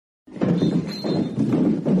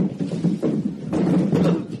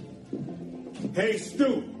Hey,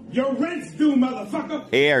 Stu, your rent's due, motherfucker.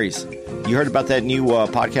 Hey, Aries, you heard about that new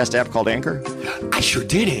podcast app called Anchor? I sure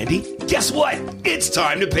did, Andy. Guess what? It's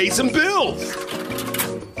time to pay some bills.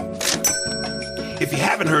 If you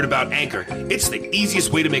haven't heard about Anchor, it's the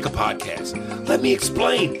easiest way to make a podcast. Let me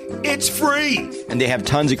explain. It's free. And they have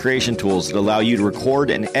tons of creation tools that allow you to record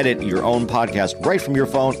and edit your own podcast right from your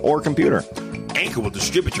phone or computer. Anchor will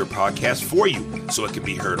distribute your podcast for you so it can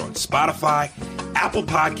be heard on Spotify, Apple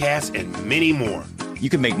Podcasts, and many more. You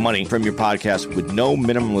can make money from your podcast with no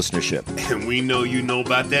minimum listenership. And we know you know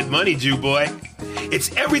about that money, Jew boy.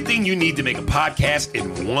 It's everything you need to make a podcast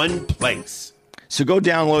in one place. So go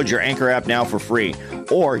download your Anchor app now for free,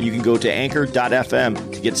 or you can go to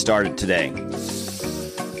anchor.fm to get started today.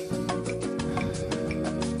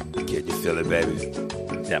 Can you feel it, baby?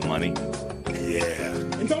 That money? Yeah.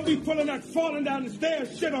 And don't be pulling that falling down the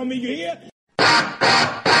stairs shit on me, you hear?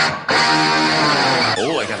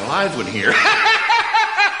 Oh, I got a live one here.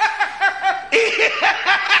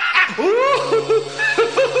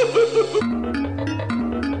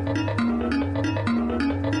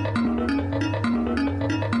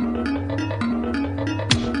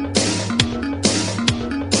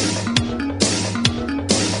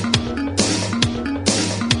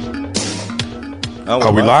 Oh,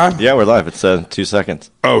 Are we live? Yeah, we're live. It's 2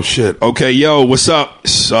 seconds. Oh, shit. Okay, yo, what's up?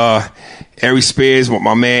 It's Ari Spears with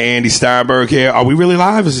my man Andy Steinberg here. Are we really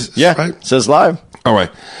live? Yeah, right? it says live. All right.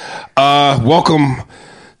 Welcome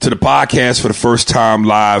to the podcast for the first time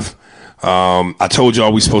live. I told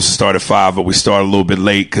y'all we supposed to start at 5, but we started a little bit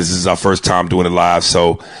late because this is our first time doing it live.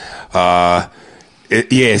 So, we're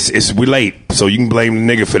late, so you can blame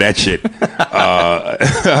the nigga for that shit.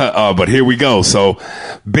 But here we go. So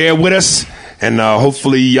bear with us, and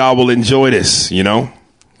hopefully y'all will enjoy this, you know?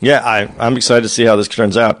 Yeah, I'm excited to see how this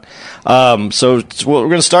turns out. So we're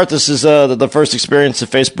going to start. This is the first experience of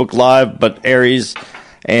Facebook Live, but Aries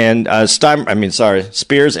and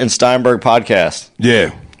Spears and Steinberg podcast.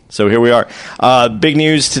 Yeah. So here we are. Big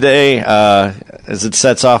news today as it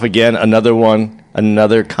sets off again.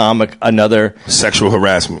 Another comic, another Sexual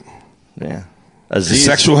harassment. Yeah, It's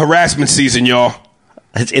sexual harassment season, y'all.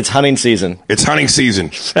 It's hunting season. It's hunting season.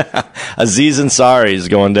 Aziz Ansari is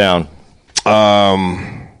going down.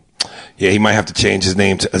 Yeah, he might have to change his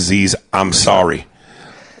name to Aziz I'm Sorry.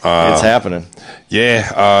 It's happening.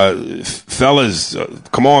 Yeah, fellas,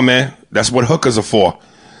 come on, man. That's what hookers are for.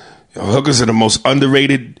 Hookers are the most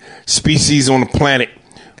underrated species on the planet.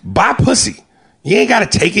 Buy pussy. You ain't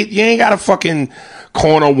got to take it. You ain't got to fucking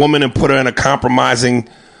corner a woman and put her in a compromising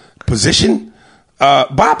position.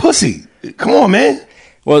 Buy pussy. Come on, man.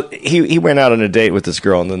 Well, he went out on a date with this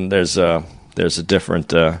girl, and then there's a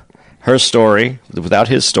different her story without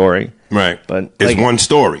his story. Right. But it's one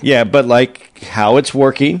story. Yeah, but like how it's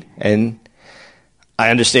working, and I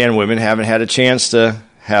understand women haven't had a chance to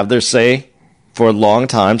have their say for a long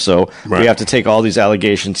time, so we have to take all these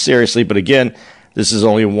allegations seriously. But again, this is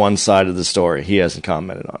only one side of the story. He hasn't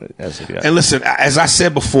commented on it as of yet. And listen, as I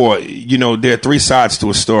said before, you know, there are three sides to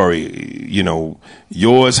a story. You know,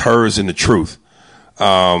 yours, hers, and the truth.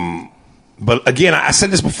 But again, I said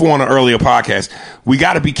this before on an earlier podcast. We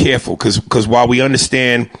got to be careful because while we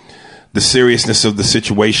understand the seriousness of the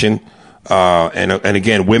situation, and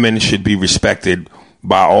again, women should be respected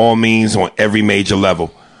by all means on every major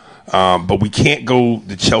level. But we can't go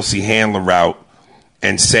the Chelsea Handler route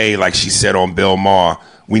and say, like she said on Bill Maher,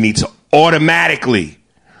 we need to automatically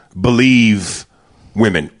believe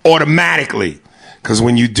women. Automatically. Because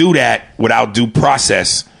when you do that without due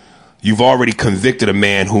process, you've already convicted a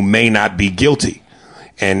man who may not be guilty.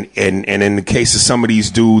 And in the case of some of these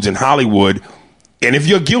dudes in Hollywood, and if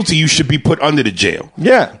you're guilty, you should be put under the jail.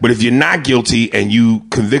 Yeah. But if you're not guilty and you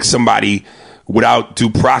convict somebody without due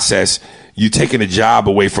process, you're taking a job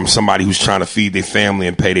away from somebody who's trying to feed their family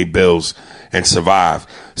and pay their bills and survive.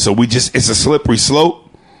 So it's a slippery slope,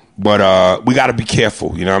 but we got to be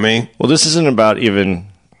careful. You know what I mean? Well, this isn't about even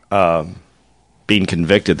being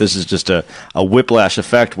convicted. This is just a whiplash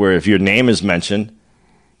effect where if your name is mentioned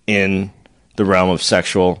in the realm of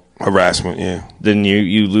sexual harassment, yeah, then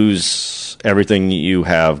you lose everything you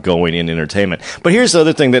have going in entertainment. But here's the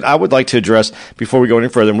other thing that I would like to address before we go any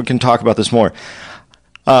further, and we can talk about this more.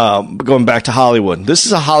 Going back to Hollywood, this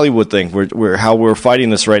is a Hollywood thing. Where how we're fighting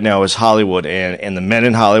this right now is Hollywood and the men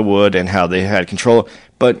in Hollywood and how they had control.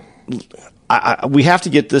 But we have to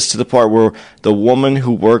get this to the part where the woman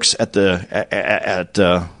who works at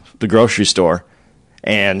the grocery store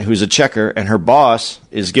and who's a checker and her boss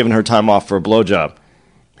is giving her time off for a blowjob.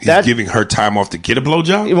 He's giving her time off to get a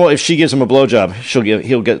blowjob? Well, if she gives him a blowjob,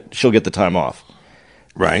 she'll get the time off.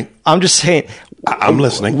 Right. I'm just saying, I'm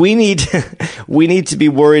listening. We need to be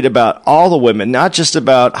worried about all the women, not just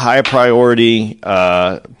about high priority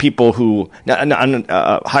people who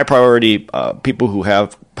people who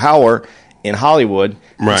have power in Hollywood.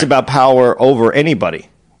 Right. It's about power over anybody.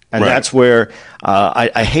 And Right. that's where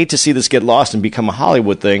I hate to see this get lost and become a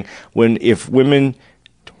Hollywood thing. When if women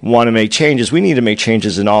want to make changes, we need to make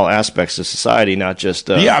changes in all aspects of society, not just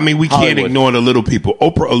Yeah, I mean, we can't Hollywood. ignore the little people.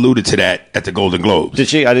 Oprah alluded to that at the Golden Globes. Did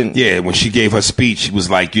she? I didn't. Yeah, when she gave her speech, she was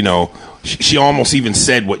like, she almost even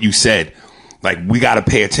said what you said. Like, we got to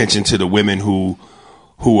pay attention to the women who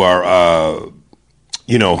are,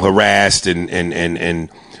 harassed and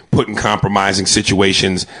put in compromising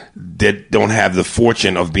situations that don't have the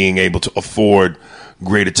fortune of being able to afford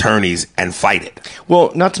great attorneys and fight it.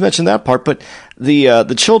 Well, not to mention that part, but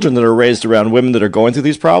the children that are raised around women that are going through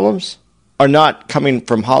these problems are not coming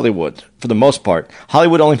from Hollywood for the most part.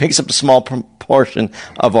 Hollywood only makes up a small portion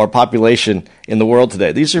of our population in the world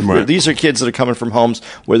today. These are Right. these are kids that are coming from homes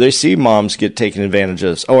where they see moms get taken advantage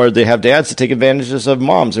of, or they have dads that take advantages of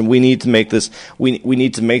moms. And we need to make this. We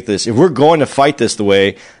need to make this. If we're going to fight this the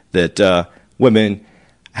way that women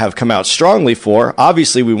have come out strongly for,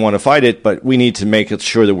 obviously we want to fight it, but we need to make it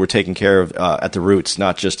sure that we're taking care of at the roots,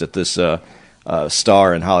 not just at this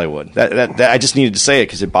star in Hollywood. That I just needed to say it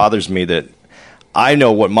because it bothers me that I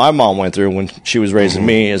know what my mom went through when she was raising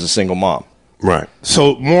me as a single mom. Right.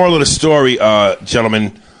 So, moral of the story,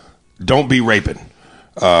 gentlemen, don't be raping.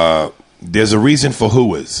 There's a reason for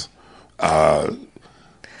hooahs.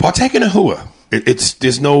 Partake in a hooah.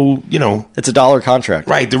 There's no, It's a $1 contract.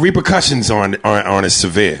 right. The repercussions aren't as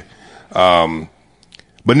severe.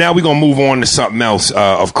 But now we're gonna move on to something else.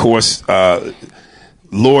 Of course,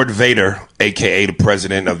 Lord Vader, aka the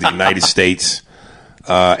President of the United States,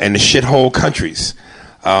 and the shithole countries.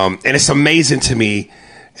 And it's amazing to me.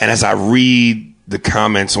 And as I read the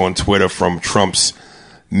comments on Twitter from Trump's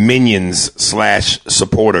minions /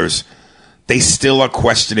 supporters, they still are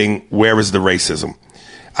questioning, where is the racism?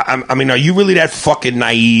 I mean, are you really that fucking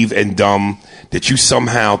naive and dumb that you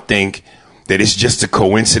somehow think that it's just a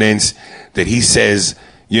coincidence that he says,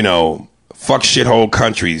 fuck shithole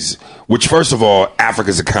countries, which, first of all,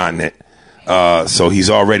 Africa's a continent. So he's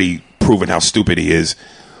already proven how stupid he is.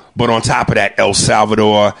 But on top of that, El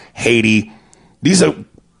Salvador, Haiti, these are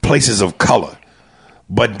places of color.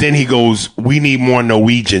 But then he goes, we need more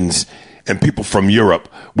Norwegians and people from Europe,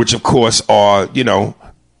 which, of course, are,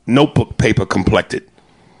 notebook paper complected.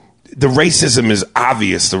 The racism is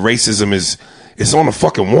obvious. The racism it's on the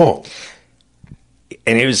fucking wall.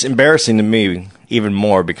 And it was embarrassing to me even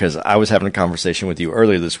more because I was having a conversation with you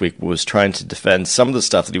earlier this week, was trying to defend some of the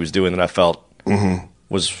stuff that he was doing that I felt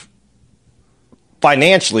was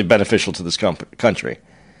financially beneficial to this country.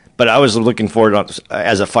 But I was looking forward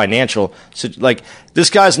as a financial, like, this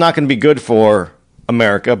guy's not going to be good for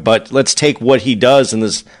America, but let's take what he does in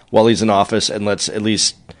this while he's in office and let's at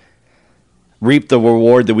least reap the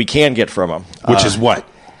reward that we can get from him. Which is what?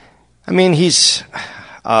 I mean, he's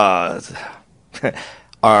our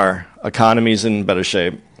economy's in better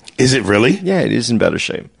shape. Is it really? Yeah, it is in better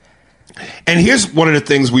shape. And here's one of the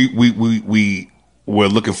things we were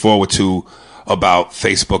looking forward to about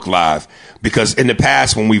Facebook Live, because in the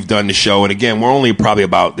past when we've done the show, and again, we're only probably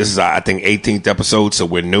about, this is I think 18th episode, so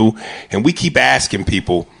we're new, and we keep asking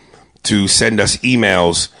people to send us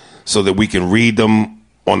emails so that we can read them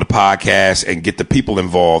on the podcast and get the people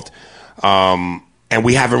involved. And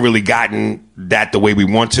we haven't really gotten that the way we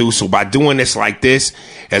want to. So by doing this like this,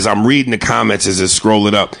 as I'm reading the comments as it's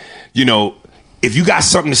scrolling up, if you got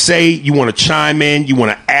something to say, you want to chime in, you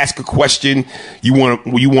want to ask a question, you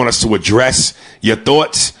want us to address your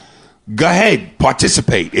thoughts, go ahead,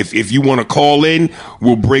 participate. If you want to call in,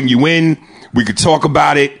 we'll bring you in. We could talk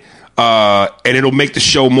about it, and it'll make the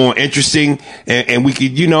show more interesting. And we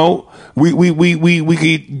could, we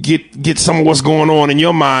could get some of what's going on in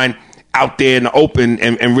your mind out there in the open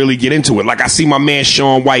and really get into it. Like I see my man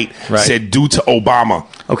Sean White said, due to Obama,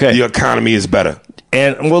 the economy is better.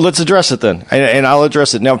 And well, let's address it then, and I'll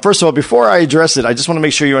address it now. First of all, before I address it, I just want to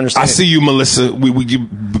make sure you understand. I see you, Melissa. We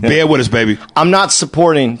bear with us, baby. I'm not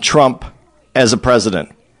supporting Trump as a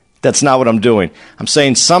president. That's not what I'm doing. I'm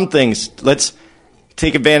saying some things. Let's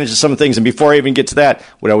take advantage of some things. And before I even get to that,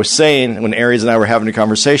 what I was saying when Aries and I were having a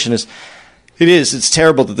conversation is, it's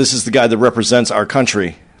terrible that this is the guy that represents our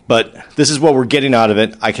country, but this is what we're getting out of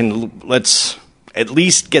it. Let's at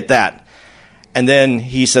least get that. And then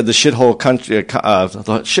he said the shithole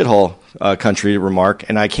country remark,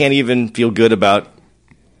 and I can't even feel good about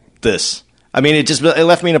this. I mean, it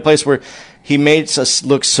left me in a place where he made us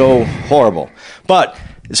look so horrible. But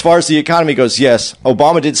as far as the economy goes, yes,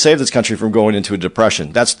 Obama did save this country from going into a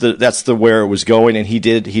depression. That's the where it was going, and he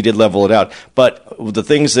did level it out. But the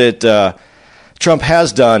things that Trump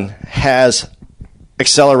has done has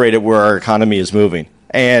accelerated where our economy is moving,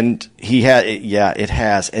 and it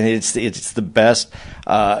has, and it's the best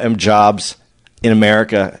jobs in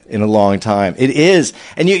America in a long time. It is,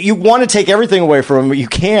 and you want to take everything away from him, you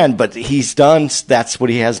can, but he's done. That's what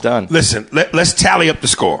he has done. Listen, let's tally up the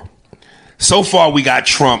score. So far, we got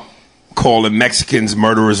Trump calling Mexicans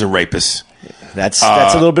murderers and rapists. That's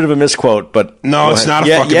a little bit of a misquote, but no, it's not a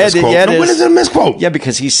fucking misquote. Yeah, when is it a misquote? Yeah,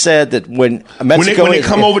 because he said that when Mexico, when they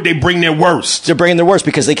come over, they bring their worst. They're bringing their worst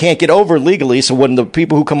because they can't get over legally. So when the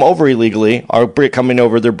people who come over illegally are coming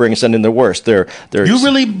over, they're sending their worst. They're You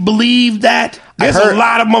really believe that? There's a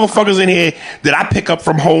lot of motherfuckers in here that I pick up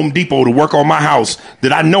from Home Depot to work on my house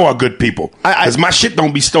that I know are good people. Because my shit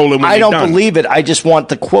don't be stolen when I don't done. believe it. I just want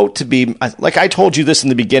the quote to be, like I told you this in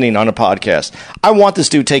the beginning on a podcast. I want this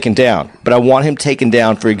dude taken down, but I want him taken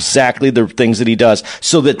down for exactly the things that he does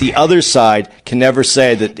so that the other side can never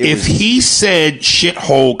say that if he said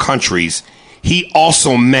shithole countries, he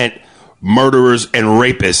also meant murderers and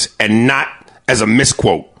rapists and not as a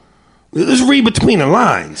misquote. Let's read between the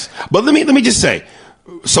lines. But let me just say,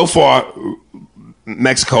 so far,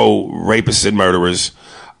 Mexico rapists and murderers,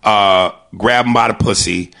 grab them by the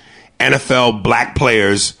pussy, NFL black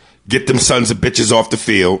players get them sons of bitches off the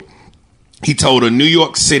field. He told a New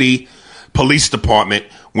York City police department,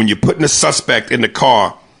 when you're putting a suspect in the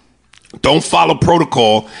car, don't follow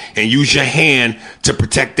protocol and use your hand to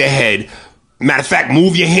protect their head. Matter of fact,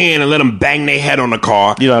 move your hand and let them bang their head on the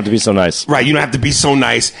car. You don't have to be so nice. Right, you don't have to be so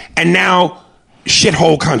nice. And now,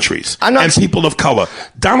 shithole countries and people of color.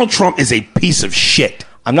 Donald Trump is a piece of shit.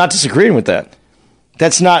 I'm not disagreeing with that.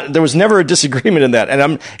 There was never a disagreement in that.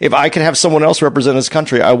 And if I could have someone else represent this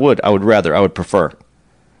country, I would prefer.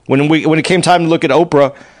 When it came time to look at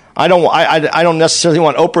Oprah, I don't necessarily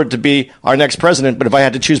want Oprah to be our next president, but if I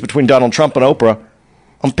had to choose between Donald Trump and Oprah,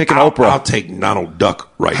 I'm picking Oprah. I'll take Donald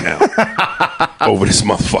Duck right now over this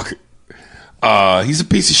motherfucker. He's a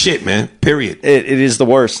piece of shit, man. Period. It is the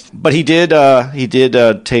worst. But he did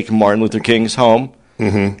take Martin Luther King's home,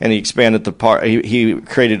 and he expanded the park. He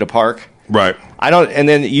created a park. Right. And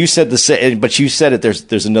then you said but you said it.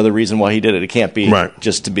 There's another reason why he did it. It can't be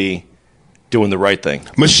just to be doing the right thing.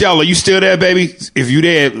 Michelle, are you still there, baby? If you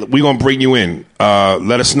there, we're gonna bring you in.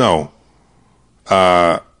 Let us know.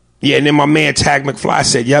 Yeah, and then my man Tag McFly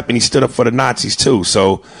said, yep, and he stood up for the Nazis too.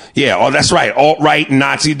 So, yeah, that's right. Alt-right,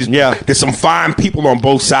 Nazi. There's some fine people on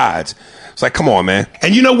both sides. It's like, come on, man.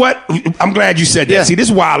 And you know what? I'm glad you said that. Yeah. See, this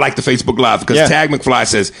is why I like the Facebook Live, because Tag McFly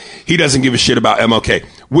says he doesn't give a shit about MLK,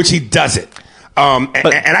 which he doesn't. And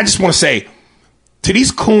I just want to say, to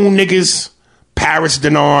these coon niggas, Paris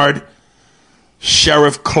Denard,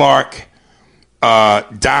 Sheriff Clark,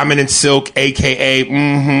 Diamond and Silk, a.k.a.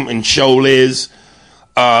 and Show Liz,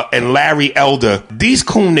 and Larry Elder, these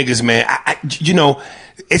coon niggas, man,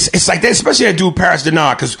 it's like that, especially that dude Paris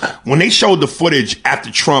Denard, because when they showed the footage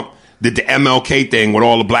after Trump did the MLK thing with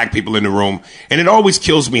all the black people in the room, and it always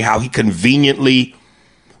kills me how he conveniently,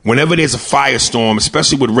 whenever there's a firestorm,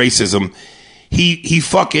 especially with racism, he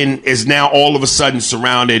fucking is now all of a sudden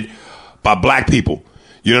surrounded by black people.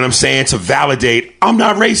 You know what I'm saying? To validate, I'm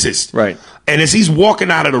not racist. Right. And as he's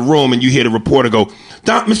walking out of the room and you hear the reporter go,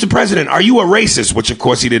 Mr. President, are you a racist? Which, of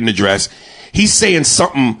course, he didn't address. He's saying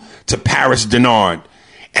something to Paris Denard.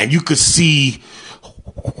 And you could see,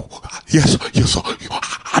 yes,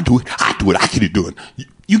 I do it. I can do it.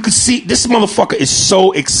 You could see this motherfucker is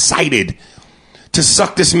so excited to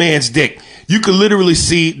suck this man's dick. You could literally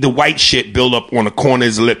see the white shit build up on the corner of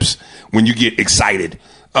his lips when you get excited.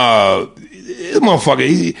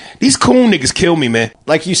 Motherfucker, these cool niggas kill me, man.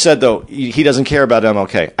 Like you said, though, he doesn't care about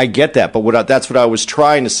MLK. I get that, but that's what I was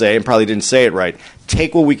trying to say, and probably didn't say it right.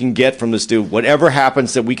 Take what we can get from this dude. Whatever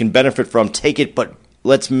happens that we can benefit from, take it, but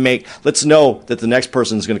let's know that the next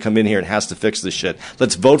person is going to come in here and has to fix this shit.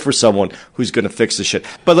 Let's vote for someone who's going to fix this shit.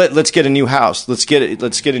 But let's get a new House. Let's get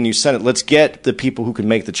a new Senate. Let's get the people who can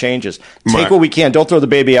make the changes. Take what we can. Don't throw the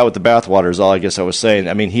baby out with the bathwater is all I guess I was saying.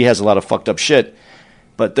 I mean, he has a lot of fucked up shit.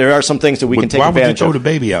 But there are some things that we can take advantage of. Why would you throw the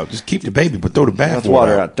baby out? Just keep the baby, but throw the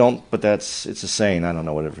bathwater out. It's a saying. I don't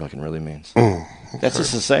know what it fucking really means. Okay. That's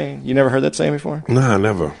just a saying. You never heard that saying before? Nah,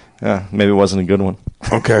 never. Yeah, maybe it wasn't a good one.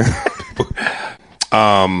 Okay.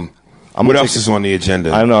 What else is on the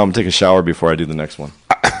agenda? I don't know. I'm going to take a shower before I do the next one.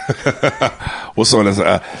 What's on this?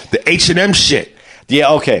 The H&M shit.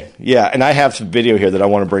 Yeah, okay. Yeah, and I have some video here that I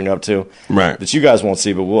want to bring up too. Right. That you guys won't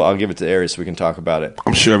see, but I'll give it to Aries so we can talk about it.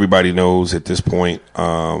 I'm sure everybody knows at this point,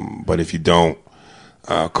 but if you don't,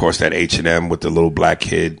 Of course, that H&M with the little black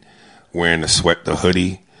kid wearing the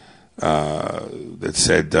hoodie that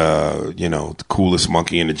said, the coolest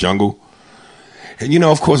monkey in the jungle. And,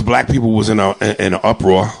 of course, black people was in an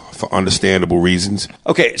uproar for understandable reasons.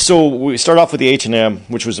 Okay, so we start off with the H&M,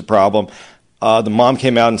 which was a problem. The mom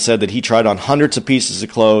came out and said that he tried on hundreds of pieces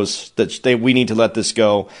of clothes, that we need to let this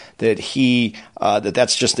go, that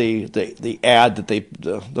that's just the ad that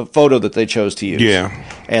the photo that they chose to use. Yeah.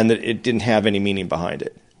 And that it didn't have any meaning behind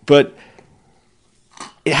it. But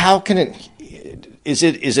how can is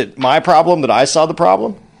it my problem that I saw the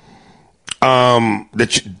problem?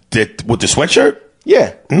 That with the sweatshirt?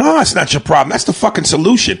 Yeah. No, it's not your problem. That's the fucking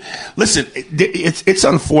solution. Listen, it's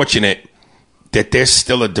unfortunate that there's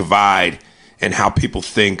still a divide in how people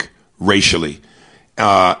think racially.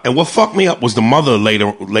 And what fucked me up was the mother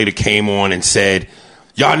later came on and said,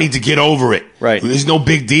 y'all need to get over it. Right. There's no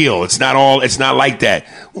big deal. It's not like that.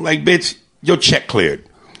 I'm like, bitch, your check cleared.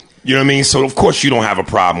 You know what I mean? So of course you don't have a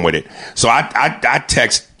problem with it. So I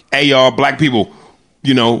text, hey y'all, black people,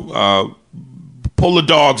 pull the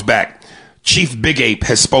dogs back. Chief Big Ape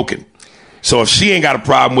has spoken. So if she ain't got a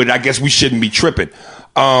problem with it, I guess we shouldn't be tripping.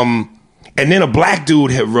 And then a black dude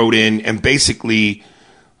had wrote in and basically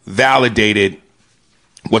validated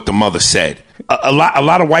what the mother said. A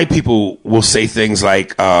lot of white people will say things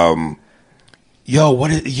like, y'all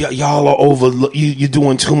are over, you're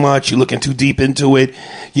doing too much, you're looking too deep into it.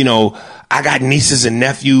 I got nieces and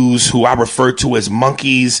nephews who I refer to as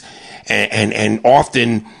monkeys, and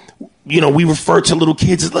often, we refer to little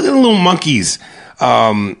kids as little monkeys.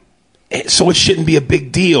 So it shouldn't be a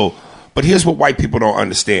big deal. But here's what white people don't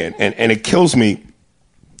understand. And it kills me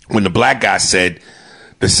when the black guy said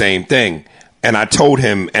the same thing. And I told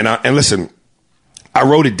him, and listen, I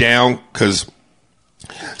wrote it down because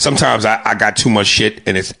sometimes I got too much shit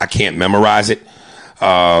and I can't memorize it.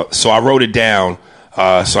 So I wrote it down.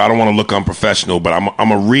 So I don't want to look unprofessional, but I'm going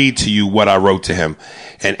to read to you what I wrote to him.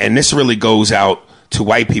 And this really goes out to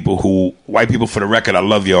white people for the record, I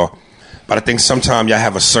love y'all. But I think sometimes y'all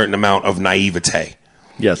have a certain amount of naivete.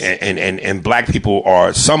 Yes. And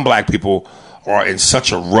some black people are in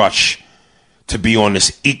such a rush to be on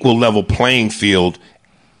this equal level playing field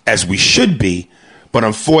as we should be. But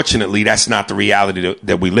unfortunately, that's not the reality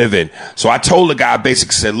that we live in. So I told the guy,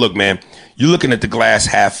 basically said, look, man, you're looking at the glass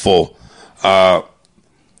half full.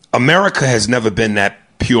 America has never been that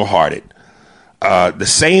pure-hearted. The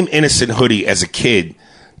same innocent hoodie as a kid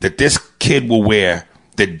that this kid will wear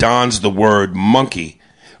that dons the word monkey,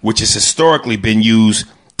 which has historically been used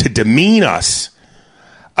to demean us,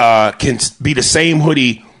 can be the same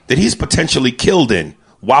hoodie that he's potentially killed in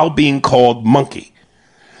while being called monkey.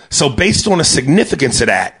 So based on the significance of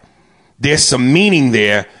that, there's some meaning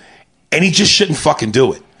there, and he just shouldn't fucking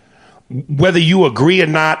do it. Whether you agree or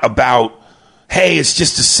not about, hey, it's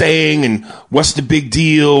just a saying and what's the big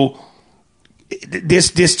deal,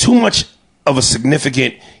 there's too much of a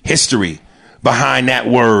significant history behind that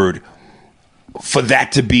word for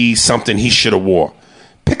that to be something he should have wore.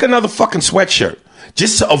 Pick another fucking sweatshirt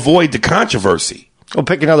just to avoid the controversy. Or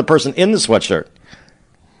pick another person in the sweatshirt.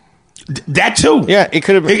 That too. Yeah, it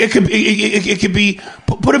could have. It could be.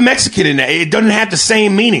 Put a Mexican in there. It doesn't have the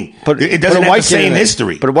same meaning. It doesn't have the same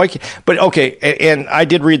history. But okay. And I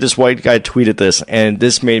did read this white guy tweeted this, and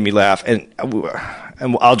this made me laugh. And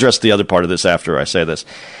I'll address the other part of this after I say this.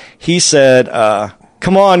 He said,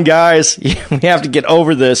 "Come on, guys, we have to get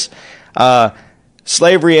over this.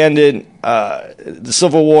 Slavery ended. The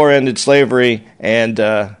Civil War ended slavery,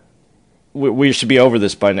 and we should be over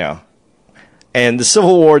this by now." And the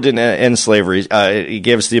Civil War didn't end slavery. It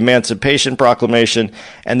gave us the Emancipation Proclamation,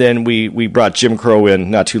 and then we brought Jim Crow in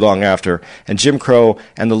not too long after. And Jim Crow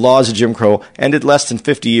and the laws of Jim Crow ended less than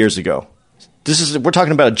 50 years ago. We're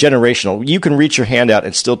talking about a generational. You can reach your hand out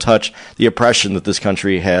and still touch the oppression that this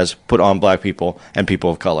country has put on black people and people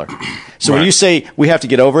of color. So When you say we have to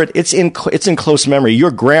get over it, it's in close memory.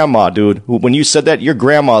 Your grandma, dude, when you said that, your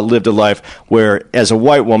grandma lived a life where, as a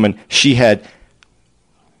white woman, she had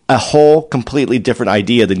a whole completely different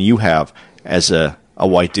idea than you have as a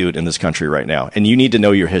white dude in this country right now. And you need to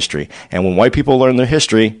know your history. And when white people learn their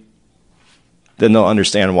history, then they'll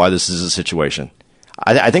understand why this is a situation.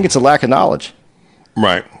 I think it's a lack of knowledge.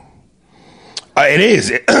 Right. It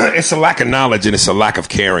is. It's a lack of knowledge, and it's a lack of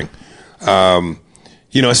caring.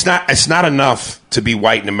 It's not enough to be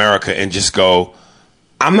white in America and just go,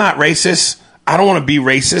 I'm not racist. I don't want to be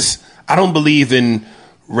racist. I don't believe in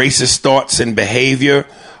racist thoughts and behavior.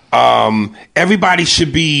 Everybody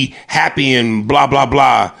should be happy and blah, blah,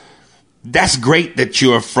 blah. That's great that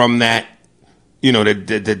you're from that,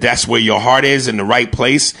 that's where your heart is in the right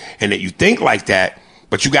place and that you think like that.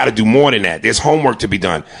 But you got to do more than that. There's homework to be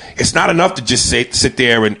done. It's not enough to just sit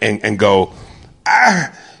there and go,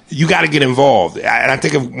 you got to get involved. And I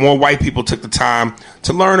think if more white people took the time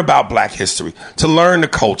to learn about black history, to learn the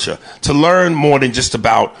culture, to learn more than just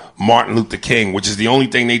about Martin Luther King, which is the only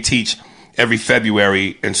thing they teach every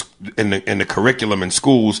February in the curriculum in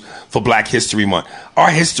schools for Black History Month. Our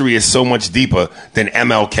history is so much deeper than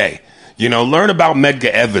MLK. You know, learn about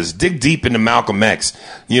Medgar Evers, dig deep into Malcolm X,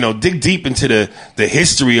 you know, dig deep into the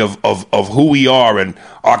history of who we are and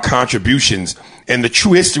our contributions and the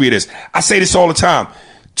true history of this. I say this all the time.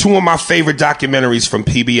 Two of my favorite documentaries from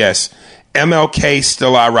PBS, MLK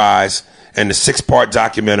Still I Rise, and the 6-part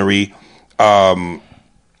documentary, God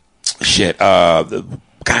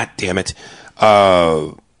damn it.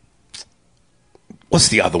 What's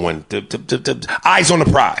the other one? Eyes on the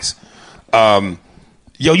Prize.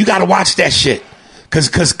 Yo, you got to watch that shit.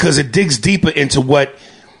 Cause it digs deeper into what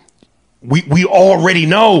we already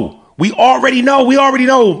know. We already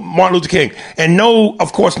know Martin Luther King. And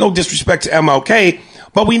of course, no disrespect to MLK,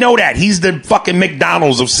 but we know that. He's the fucking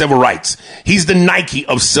McDonald's of civil rights. He's the Nike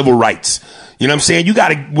of civil rights. You know what I'm saying? You got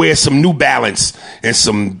to wear some New Balance and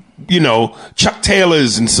some, you know, Chuck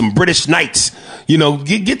Taylors and some British Knights. You know,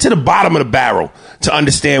 get to the bottom of the barrel to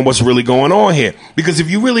understand what's really going on here. Because if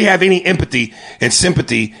you really have any empathy and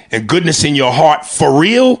sympathy and goodness in your heart for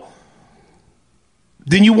real,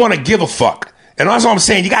 then you want to give a fuck. And that's all I'm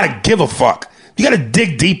saying. You got to give a fuck. You got to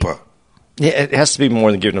dig deeper. Yeah, it has to be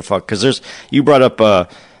more than giving a fuck. Because you brought up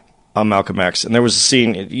Malcolm X, and there was a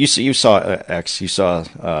scene. You saw X. You saw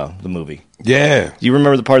the movie. Yeah. Do you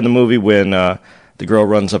remember the part of the movie when the girl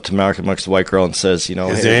runs up to Malcolm X, the white girl, and says, you know,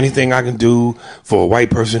 is there anything I can do for a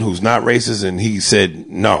white person who's not racist? And he said,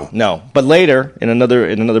 no. No. But later, in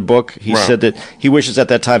another book, he said that he wishes at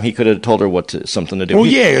that time he could have told her something to do. Well,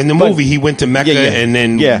 in the movie, he went to Mecca and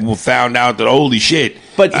then found out that, holy shit,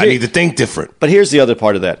 I need to think different. But here's the other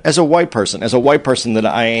part of that. As a white person that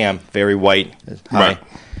I am, very white, right.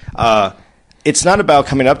 It's not about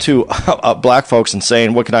coming up to black folks and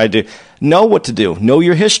saying, what can I do? Know what to do. Know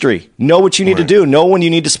your history. Know what you need to do. Know when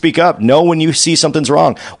you need to speak up. Know when you see something's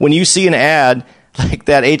wrong. When you see an ad like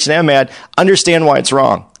that H&M ad, understand why it's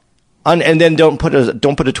wrong. And then don't put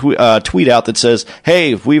a tweet out that says,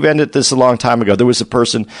 hey, we've ended this a long time ago. There was a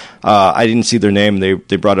person, I didn't see their name. They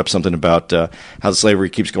brought up something about how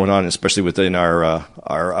slavery keeps going on, especially within our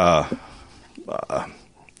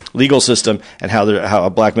legal system, and how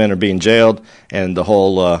black men are being jailed, and the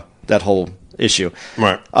whole that whole issue.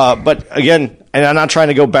 Right. But again, and I'm not trying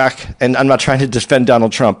to go back, and I'm not trying to defend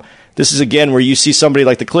Donald Trump. This is again where you see somebody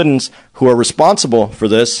like the Clintons who are responsible for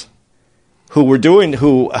this, who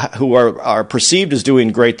are perceived as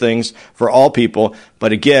doing great things for all people.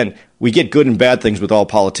 But again, we get good and bad things with all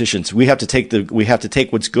politicians. We have to take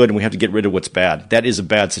what's good and we have to get rid of what's bad. That is a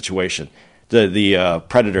bad situation. The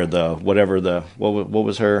predator, what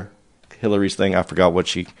was her Hillary's thing? I forgot what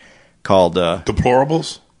she called.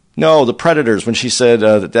 Deplorables? No, the predators. When she said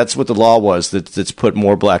that's what the law was, that's put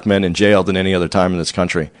more black men in jail than any other time in this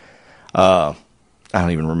country. I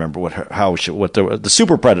don't even remember the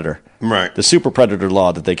super predator. Right. The super predator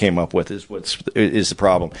law that they came up with is the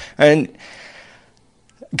problem. And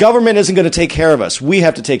government isn't going to take care of us. We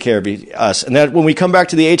have to take care of us. And that when we come back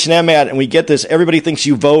to the H&M ad and we get this, everybody thinks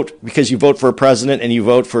you vote because you vote for a president and you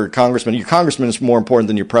vote for a congressman. Your congressman is more important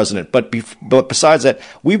than your president. But besides that,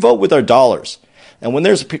 we vote with our dollars. And when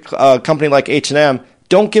there's a company like H&M,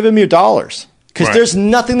 don't give them your dollars. Because there's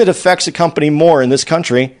nothing that affects a company more in this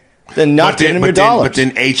country than not giving them your dollars. But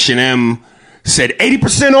then H&M said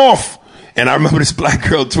 80% off. And I remember this black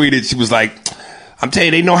girl tweeted, she was like, I'm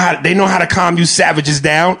telling you, they know how to calm you savages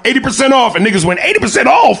down. 80% off. And niggas went 80%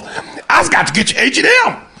 off. I got to get you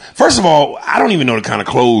H&M. First of all, I don't even know the kind of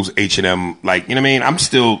clothes H&M, like, you know what I mean?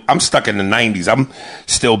 I'm stuck in the 90s. I'm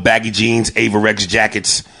still baggy jeans, Averex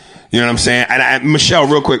jackets. You know what I'm saying? And Michelle,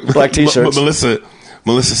 real quick. Black t-shirts.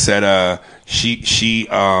 Melissa said she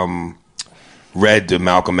read the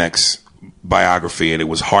Malcolm X biography and it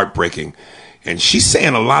was heartbreaking. And she's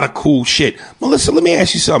saying a lot of cool shit. Melissa, let me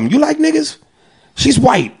ask you something. You like niggas? She's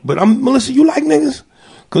white, but Melissa, you like niggas?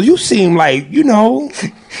 Because you seem like, you know,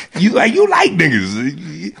 you like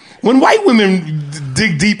niggas. When white women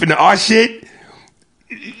dig deep into our shit,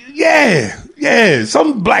 yeah,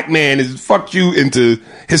 some black man has fucked you into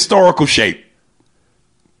historical shape.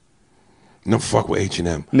 No fuck with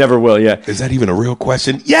H&M. Never will, yeah. Is that even a real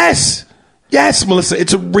question? Yes, Melissa,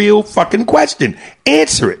 it's a real fucking question.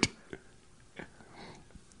 Answer it.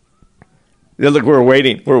 Yeah, look, we're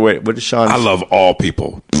waiting. What is Sean? I love all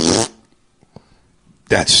people.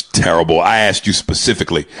 That's terrible. I asked you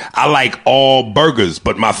specifically. I like all burgers,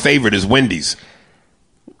 but my favorite is Wendy's.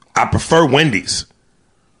 I prefer Wendy's.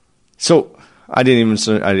 So I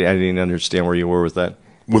didn't understand where you were with that.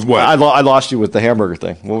 With what? I lost you with the hamburger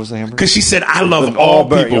thing. What was the hamburger? Because she said, I love all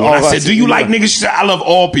people. And I said, do you like niggas? She said, I love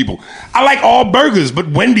all people. I like all burgers, but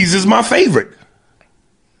Wendy's is my favorite.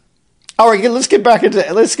 All right, let's get back into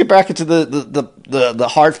the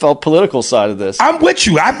heartfelt political side of this. I'm with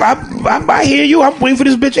you. I hear you. I'm waiting for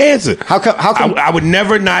this bitch answer. How come I would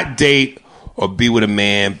never not date or be with a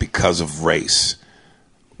man because of race.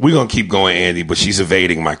 We're going to keep going, Andy, but she's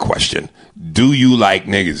evading my question. Do you like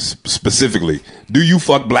niggas? Specifically, do you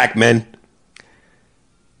fuck black men?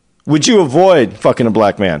 Would you avoid fucking a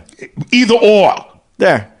black man? Either or.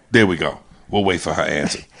 There we go. We'll wait for her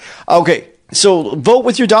answer. Okay, so vote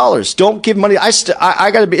with your dollars. Don't give money. I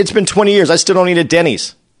gotta be. It's been 20 years. I still don't eat at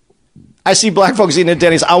Denny's. I see black folks eating at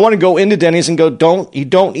Denny's. I want to go into Denny's and go, you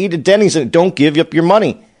don't eat at Denny's and don't give up your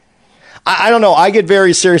money. I don't know. I get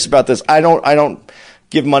very serious about this. I don't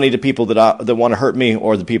give money to people that want to hurt me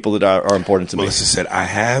or the people that are important to me. Melissa said, I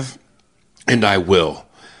have and I will.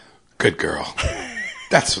 Good girl.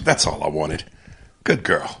 That's all I wanted. Good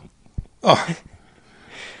girl. Oh,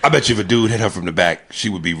 I bet you if a dude hit her from the back, she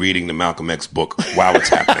would be reading the Malcolm X book while it's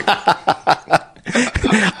happening.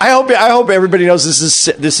 I hope everybody knows this is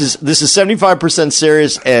 75%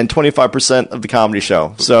 serious and 25% of the comedy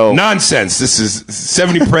show. So nonsense. This is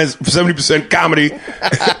 70% comedy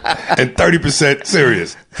and 30%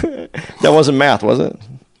 serious. That wasn't math, was it?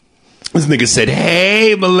 This nigga said,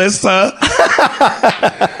 "Hey, Melissa."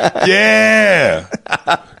 Yeah.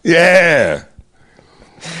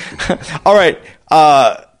 All right.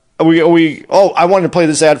 I wanted to play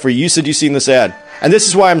this ad for you. You said you seen this ad. And this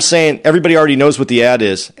is why I'm saying everybody already knows what the ad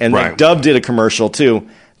is. And right. Dove did a commercial, too,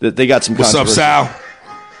 that they got some What's up, Sal?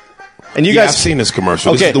 And you guys, I've seen this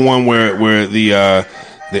commercial. Okay. This is the one where the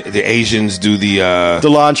Asians do the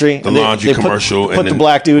laundry. The laundry commercial. Put the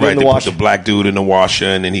black dude in the washer. Put the black dude in the washer,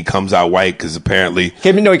 and then he comes out white because apparently...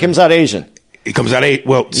 he comes out Asian. He comes out,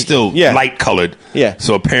 still light colored. Yeah.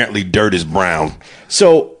 So apparently dirt is brown.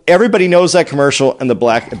 So everybody knows that commercial and the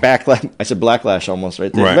backlash. I said blacklash almost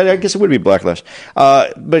right there. Right. But I guess it would be blacklash.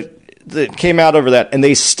 But it came out over that. And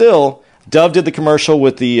they still, Dove did the commercial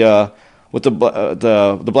with the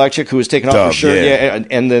black chick who was taking off her shirt. Yeah.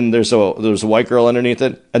 And then there's a white girl underneath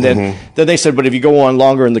it. And then they said, but if you go on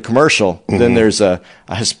longer in the commercial, then there's a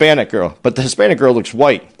Hispanic girl. But the Hispanic girl looks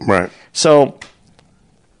white. Right. So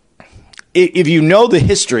if you know the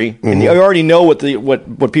history and you already know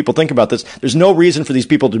what people think about this, there's no reason for these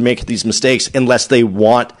people to make these mistakes unless they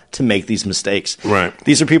want to make these mistakes. Right.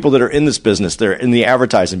 These are people that are in this business. They're in the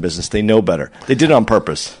advertising business. They know better. They did it on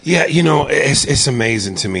purpose. Yeah, it's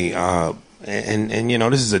amazing to me. And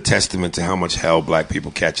this is a testament to how much hell black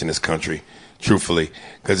people catch in this country, truthfully.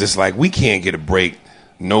 Because it's like we can't get a break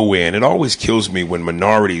nowhere. And it always kills me when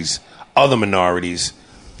other minorities,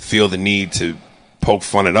 feel the need to poke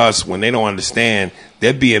fun at us when they don't understand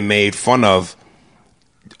they're being made fun of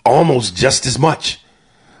almost just as much.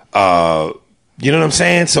 You know what I'm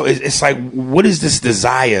saying? So it's like, what is this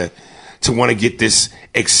desire to want to get this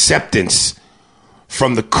acceptance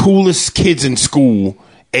from the coolest kids in school,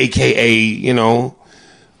 aka,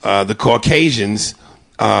 the Caucasians,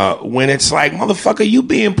 when it's like, motherfucker, you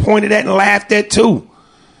being pointed at and laughed at too.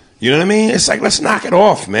 You know what I mean? It's like, let's knock it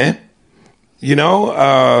off, man.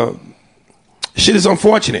 Shit is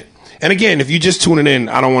unfortunate. And again, if you're just tuning in,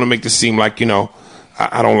 I don't want to make this seem like,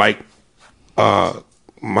 I don't like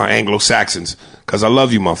my Anglo-Saxons, because I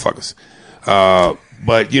love you motherfuckers.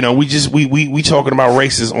 But, we talking about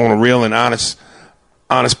races on a real and honest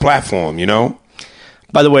platform,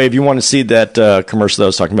 By the way, if you want to see that commercial that I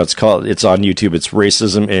was talking about, it's on YouTube. It's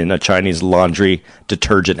Racism in a Chinese Laundry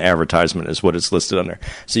Detergent Advertisement is what it's listed under.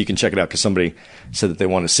 So you can check it out because somebody said that they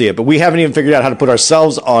want to see it. But we haven't even figured out how to put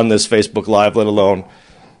ourselves on this Facebook Live, let alone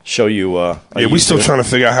show you. We're still trying to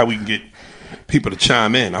figure out how we can get people to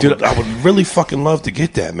chime in. I would really fucking love to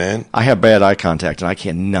get that, man. I have bad eye contact, and I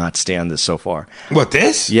cannot stand this so far. What,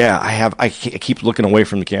 this? Yeah, I keep looking away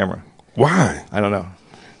from the camera. Why? I don't know.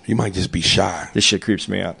 You might just be shy. This shit creeps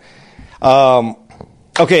me out.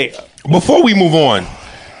 Okay. Before we move on,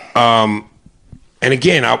 and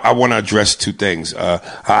again, I want to address two things.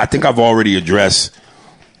 I think I've already addressed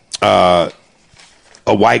a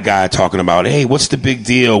white guy talking about, hey, what's the big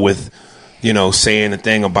deal with, saying the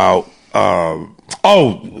thing about,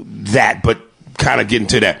 that, but kind of getting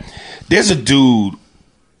to that. There's a dude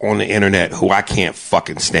on the internet who I can't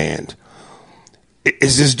fucking stand.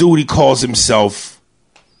 It's this dude, he calls himself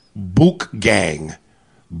Book Gang.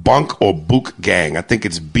 Bunk or Book Gang. I think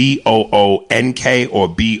it's BOONK or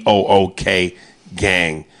BOOK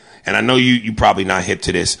Gang. And I know you probably not hip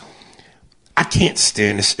to this. I can't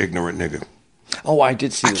stand this ignorant nigga. Oh, I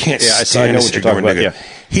did see. I can't I stand know this what you're talking ignorant about. nigga.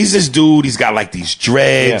 Yeah. He's this dude. He's got like these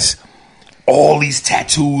dreads, all these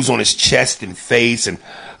tattoos on his chest and face, and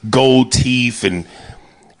gold teeth, and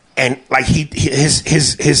like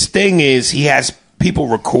his thing is he has people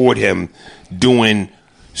record him doing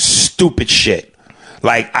stupid shit.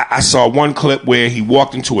 Like I saw one clip where he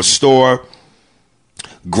walked into a store,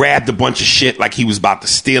 grabbed a bunch of shit like he was about to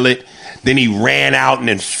steal it. Then he ran out and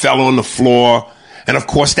then fell on the floor. And of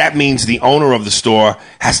course, that means the owner of the store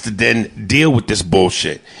has to then deal with this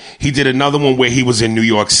bullshit. He did another one where he was in New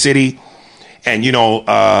York City. And, you know,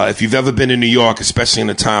 if you've ever been in New York, especially in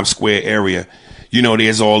the Times Square area, you know,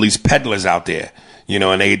 there's all these peddlers out there, you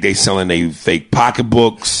know, and they selling they fake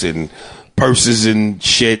pocketbooks and purses and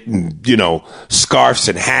shit and, you know, scarves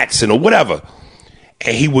and hats and or whatever.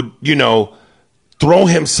 And he would, you know, throw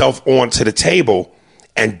himself onto the table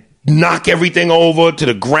and knock everything over to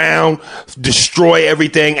the ground, destroy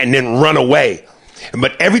everything, and then run away.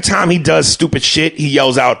 But every time he does stupid shit, he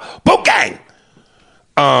yells out, "Boat gang!"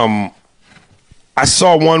 I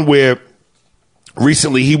saw one where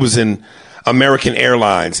recently he was in American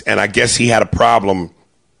Airlines, and I guess he had a problem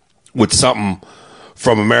with something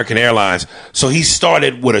from American Airlines. So he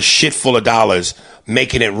started with a shit full of dollars,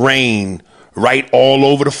 making it rain right all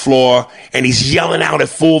over the floor, and he's yelling out at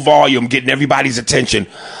full volume, getting everybody's attention.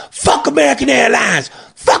 Fuck American Airlines!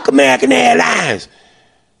 Fuck American Airlines!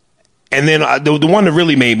 And then the one that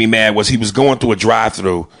really made me mad was he was going through a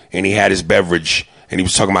drive-thru, and he had his beverage, and he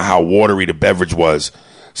was talking about how watery the beverage was.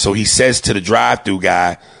 So he says to the drive-thru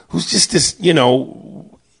guy, who's just this, you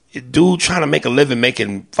know, dude trying to make a living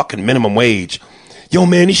making fucking minimum wage. Yo,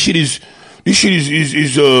 man, this shit is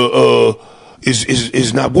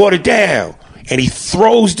not watered down. And he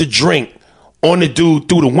throws the drink on the dude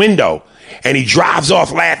through the window, and he drives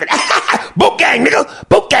off laughing. Boat gang, nigga!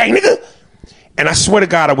 Boat gang, nigga! And I swear to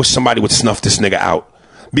God, I wish somebody would snuff this nigga out,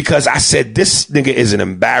 because I said this nigga is an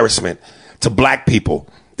embarrassment to black people.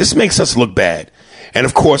 This makes us look bad. And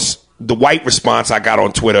of course, the white response I got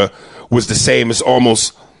on Twitter was the same as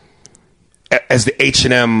almost as the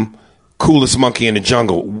H&M coolest monkey in the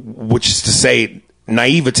jungle, which is to say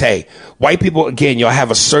naivete. White people, again, y'all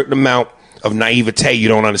have a certain amount of naivete you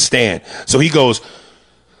don't understand. So he goes,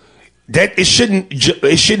 that it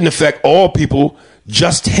shouldn't affect all people,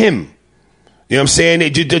 just him. You know what I'm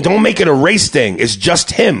saying? Don't make it a race thing. It's just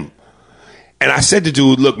him. And I said to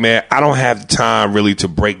dude, look, man, I don't have the time really to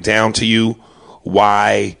break down to you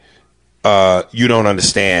why you don't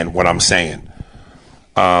understand what I'm saying.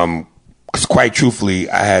 Because quite truthfully,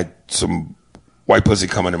 I had some white pussy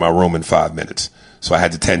come into my room in 5 minutes, so I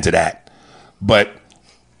had to tend to that. But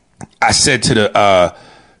I said to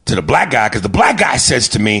the black guy, because the black guy says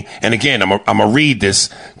to me, and again, I'm gonna read this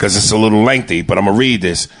because it's a little lengthy, but I'm gonna read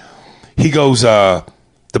this. He goes, the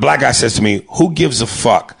black guy says to me, "Who gives a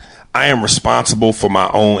fuck? I am responsible for my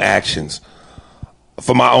own actions,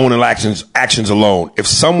 actions alone. If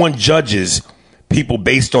someone judges people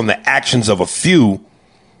based on the actions of a few,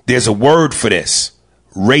 there's a word for this: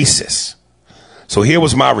 racist." So here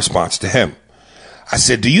was my response to him. I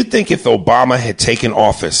said, do you think if Obama had taken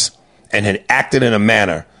office and had acted in a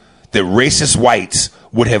manner that racist whites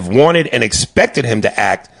would have wanted and expected him to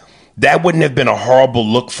act, that wouldn't have been a horrible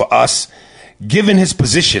look for us, given his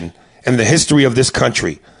position in the history of this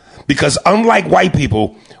country? Because unlike white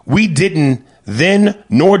people, we didn't then,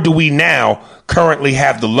 nor do we now, currently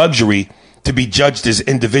have the luxury to be judged as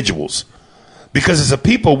individuals. Because as a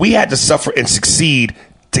people, we had to suffer and succeed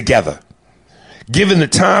together. Given the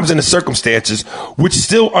times and the circumstances, which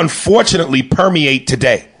still unfortunately permeate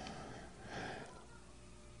today.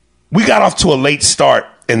 We got off to a late start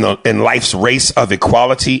in life's race of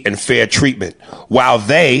equality and fair treatment, while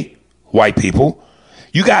they, white people,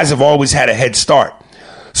 you guys have always had a head start.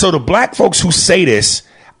 So the black folks who say this,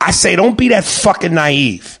 I say, don't be that fucking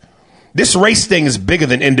naive. This race thing is bigger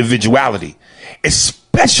than individuality,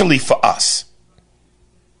 especially for us.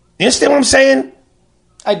 You understand what I'm saying?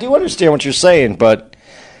 I do understand what you're saying, but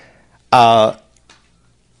the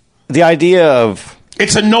idea of...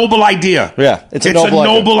 It's a noble idea. Yeah, it's a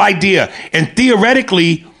noble idea. And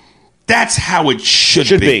theoretically, that's how it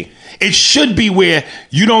should be. It should be where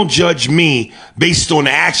you don't judge me based on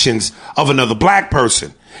the actions of another black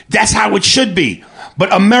person. That's how it should be.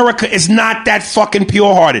 But America is not that fucking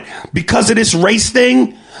pure-hearted. Because of this race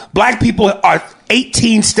thing, black people are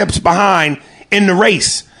 18 steps behind in the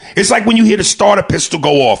race. It's like when you hear the starter pistol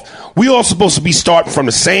go off. We all supposed to be starting from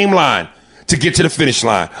the same line to get to the finish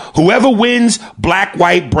line. Whoever wins, black,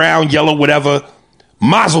 white, brown, yellow, whatever,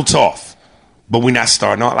 mazel tov. But we're not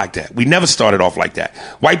starting out like that. We never started off like that.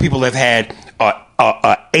 White people have had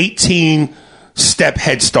a 18 step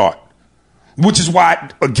head start. Which is why,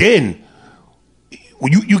 again,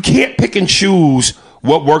 you can't pick and choose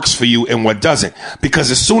what works for you and what doesn't.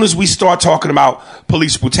 Because as soon as we start talking about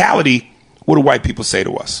police brutality, what do white people say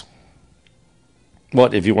to us?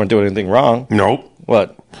 What, if you weren't doing anything wrong? Nope.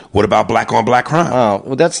 What? What about black on black crime? Oh,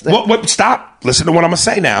 well, that's... What, stop. Listen to what I'm going to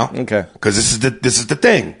say now. Okay. Because this is the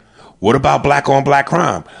thing. What about black on black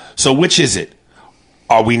crime? So which is it?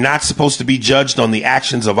 Are we not supposed to be judged on the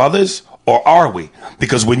actions of others? Or are we?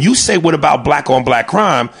 Because when you say what about black on black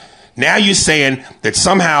crime, now you're saying that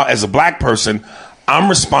somehow as a black person, I'm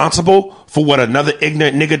responsible for what another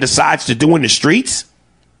ignorant nigga decides to do in the streets?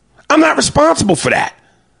 I'm not responsible for that.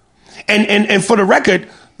 And for the record,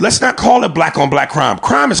 let's not call it black on black crime.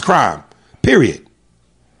 Crime is crime, period.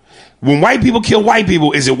 When white people kill white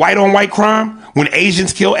people, is it white on white crime? When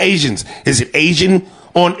Asians kill Asians, is it Asian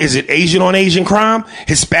on Asian crime?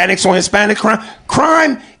 Hispanics on Hispanic crime?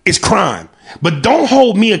 Crime is crime. But don't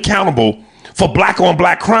hold me accountable for black on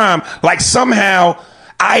black crime like somehow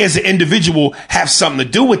I as an individual have something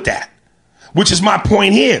to do with that. Which is my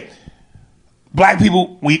point here. Black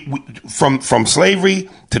people, we from slavery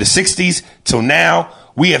to the 60s till now,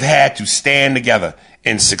 we have had to stand together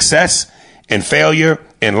in success, in failure,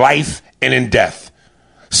 in life, and in death.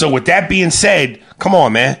 So with that being said, come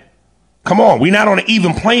on, man. Come on. We're not on an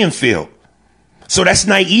even playing field. So that's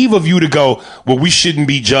naive of you to go, well, we shouldn't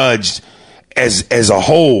be judged as a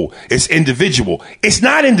whole. It's individual. It's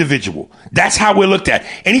not individual. That's how we're looked at.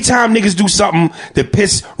 Anytime niggas do something that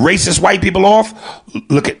piss racist white people off,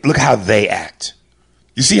 look how they act.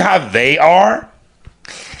 You see how they are?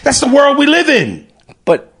 That's the world we live in.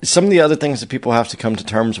 But some of the other things that people have to come to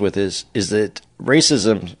terms with is that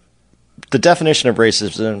racism, the definition of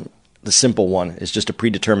racism, the simple one, is just a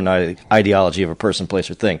predetermined ideology of a person, place,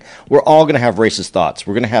 or thing. We're all going to have racist thoughts.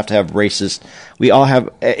 We're going to have racist. We all have,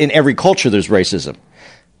 in every culture, there's racism.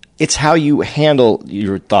 It's how you handle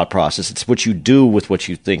your thought process. It's what you do with what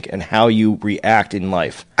you think and how you react in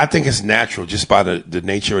life. I think it's natural just by the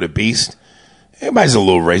nature of the beast. Everybody's a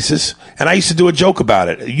little racist. And I used to do a joke about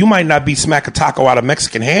it. You might not be smack a taco out of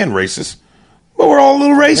Mexican hand racist, but we're all a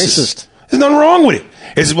little racist. There's nothing wrong with it.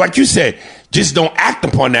 It's like you said, just don't act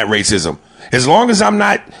upon that racism. As long as I'm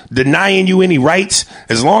not denying you any rights,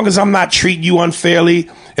 as long as I'm not treating you unfairly,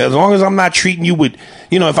 as long as I'm not treating you with,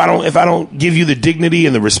 if I don't give you the dignity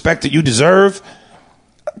and the respect that you deserve,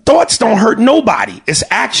 thoughts don't hurt nobody. It's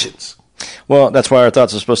actions. Well, that's why our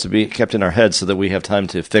thoughts are supposed to be kept in our heads so that we have time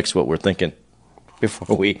to fix what we're thinking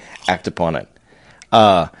before we act upon it.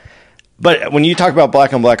 But when you talk about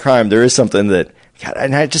black on black crime, there is something that, God,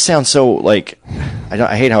 and it just sounds so like,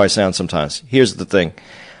 I hate how I sound sometimes. Here's the thing.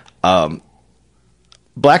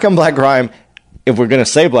 Black on black crime, if we're going to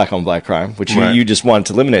say black on black crime, which right. you just wanted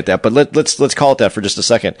to eliminate that, but let's call it that for just a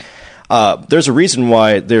second. There's a reason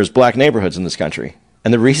why there's black neighborhoods in this country.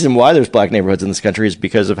 And the reason why there's black neighborhoods in this country is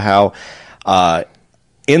because of how,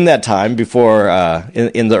 in that time before,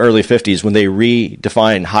 in the early 50s, when they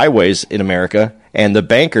redefined highways in America and the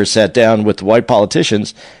bankers sat down with the white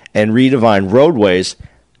politicians and redefined roadways,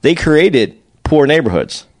 they created poor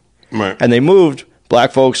neighborhoods. Right. And they moved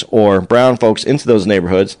black folks or brown folks into those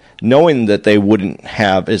neighborhoods, knowing that they wouldn't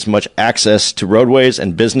have as much access to roadways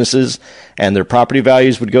and businesses and their property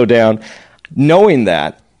values would go down. Knowing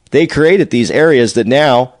that, they created these areas that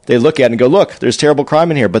now they look at and go, look, there's terrible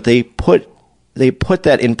crime in here, but they put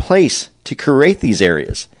that in place to create these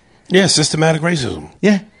areas. Yeah, systematic racism.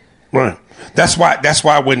 Yeah. Right. That's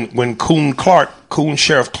why when Coon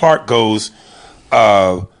Sheriff Clark goes,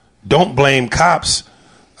 don't blame cops,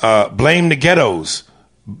 blame the ghettos,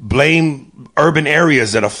 blame urban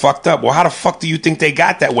areas that are fucked up. Well, how the fuck do you think they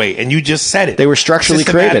got that way? And you just said it. They were structurally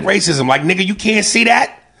systematic created. Racism. Like, nigga, you can't see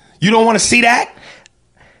that? You don't want to see that?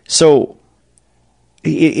 So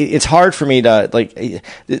it's hard for me to, like,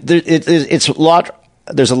 it's a lot.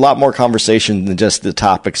 There's a lot more conversation than just the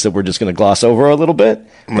topics that we're just going to gloss over a little bit.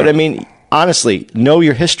 Right. But I mean, honestly, know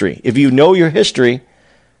your history. If you know your history,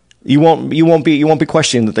 you won't be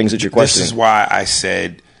questioning the things that you're questioning. This is why I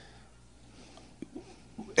said,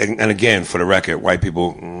 and again, for the record, white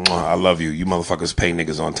people, I love you. You motherfuckers pay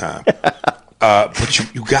niggas on time.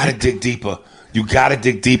 But you got to dig deeper. You got to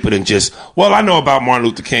dig deeper than just, well, I know about Martin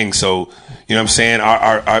Luther King, so, you know what I'm saying?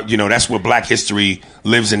 Our that's where black history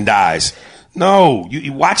lives and dies. No,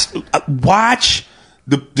 you watch the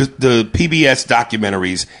PBS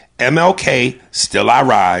documentaries, MLK, Still I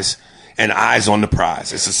Rise, and Eyes on the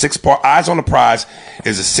Prize. It's a 6-part, Eyes on the Prize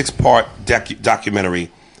is a 6-part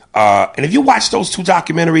documentary. And if you watch those two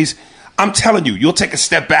documentaries, I'm telling you, you'll take a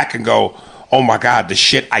step back and go, oh my God, the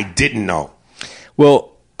shit I didn't know.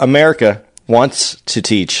 Well, America, wants to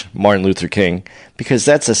teach Martin Luther King because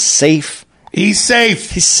that's a safe. He's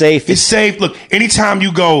safe. He's safe. He's safe. Look, anytime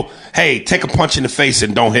you go, hey, take a punch in the face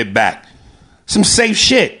and don't hit back. Some safe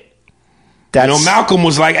shit. Malcolm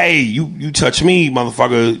was like, hey, you touch me,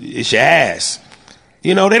 motherfucker, it's your ass.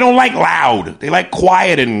 They don't like loud. They like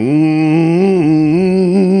quiet and.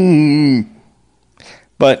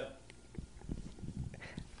 But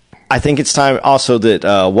I think it's time also that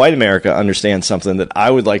white America understands something that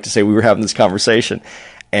I would like to say. We were having this conversation.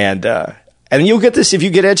 And you'll get this if you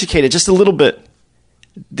get educated just a little bit.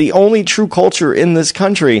 The only true culture in this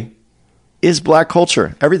country is black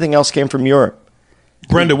culture. Everything else came from Europe.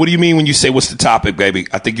 Brenda, what do you mean when you say what's the topic, baby?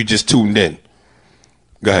 I think you just tuned in.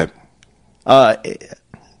 Go ahead.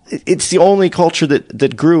 It's the only culture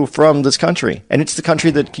that grew from this country, and it's the country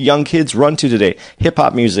that young kids run to today. Hip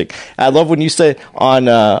hop music. I love when you say on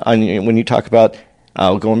when you talk about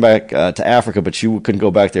going back to Africa, but you couldn't go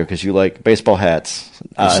back there because you like baseball hats,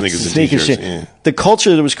 sneakers, yeah. The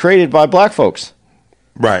culture that was created by black folks,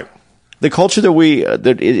 right? The culture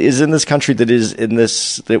that is in this country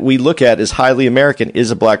that we look at as highly American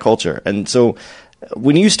is a black culture. And so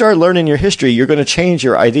when you start learning your history, you're going to change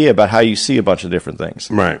your idea about how you see a bunch of different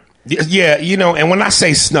things. Right. Yeah, and when I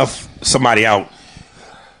say snuff somebody out,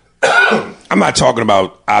 I'm not talking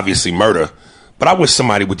about obviously murder, but I wish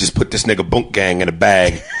somebody would just put this nigga Boonk Gang in a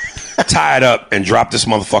bag, tie it up, and drop this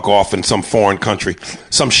motherfucker off in some foreign country,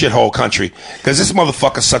 some shithole country, because this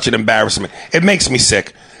motherfucker's such an embarrassment. It makes me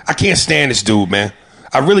sick. I can't stand this dude, man.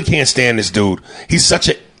 I really can't stand this dude. He's such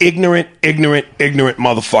an ignorant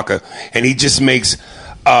motherfucker, and he just makes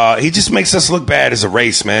us look bad as a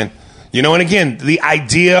race, man. And again, the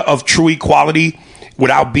idea of true equality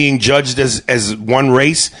without being judged as one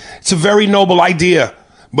race, it's a very noble idea.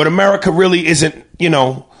 But America really isn't,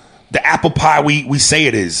 the apple pie we say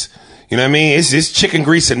it is. You know what I mean? It's chicken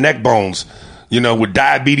grease and neck bones, with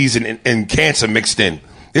diabetes and cancer mixed in.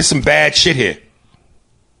 There's some bad shit here.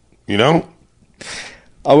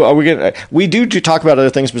 Are we gonna? We do talk about other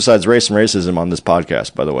things besides race and racism on this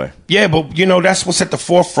podcast, by the way. Yeah, but that's what's at the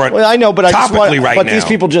forefront. Well, I know, but now. These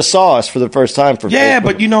people just saw us for the first time. But so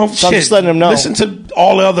I'm just letting them know. Listen to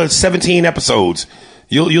all the other 17 episodes.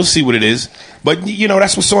 You'll see what it is. But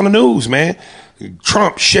that's what's on the news, man.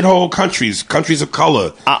 Trump, shithole countries of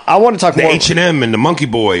color. I want to talk the more. H&M and the Monkey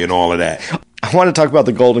Boy and all of that. I want to talk about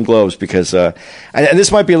the Golden Globes because, and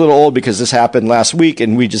this might be a little old because this happened last week,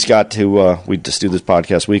 and we just got to we just do this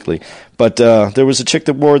podcast weekly. But there was a chick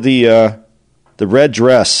that wore the red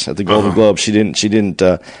dress at the Golden Globes. She didn't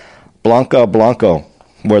Blanca Blanco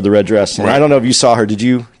wore the red dress. And right. I don't know if you saw her.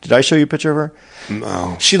 Did I show you a picture of her?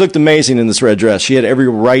 No. She looked amazing in this red dress. She had every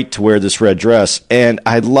right to wear this red dress, and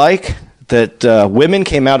I like that women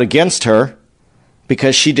came out against her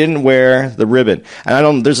because she didn't wear the ribbon.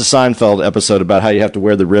 And there's a Seinfeld episode about how you have to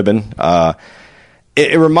wear the ribbon.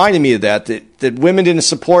 It reminded me of that women didn't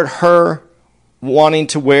support her wanting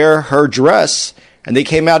to wear her dress, and they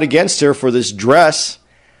came out against her for this dress.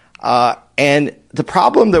 And the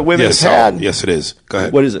problem that women have had... Yes, it is. Go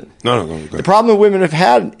ahead. What is it? No, go ahead. The problem that women have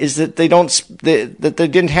had is that they didn't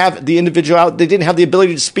have the they didn't have the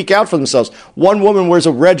ability to speak out for themselves. One woman wears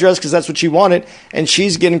a red dress because that's what she wanted, and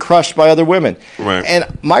she's getting crushed by other women. Right. And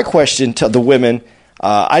my question to the women,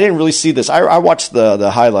 I didn't really see this. I watched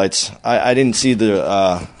the highlights. I didn't see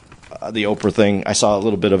the Oprah thing. I saw a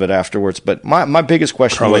little bit of it afterwards. But my biggest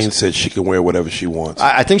question was... Carlene said she can wear whatever she wants.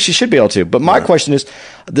 I think she should be able to. But my question is,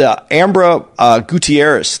 the Ambra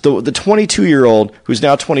Gutierrez, the 22-year-old who's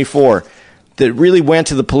now 24, that really went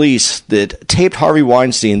to the police, that taped Harvey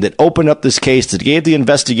Weinstein, that opened up this case, that gave the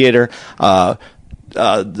investigator the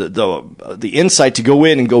insight to go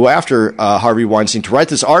in and go after Harvey Weinstein, to write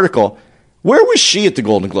this article... Where was she at the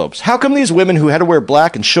Golden Globes? How come these women who had to wear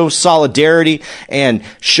black and show solidarity and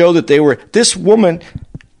show that they were... This woman,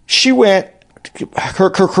 she went... Her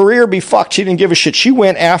career be fucked. She didn't give a shit. She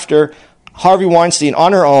went after Harvey Weinstein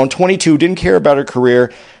on her own, 22, didn't care about her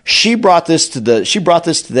career. She brought this to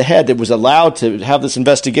the head that was allowed to have this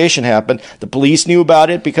investigation happen. The police knew about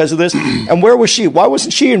it because of this. And where was she? Why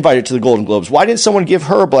wasn't she invited to the Golden Globes? Why didn't someone give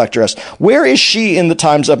her a black dress? Where is she in the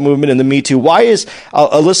Time's Up movement and the Me Too? Why is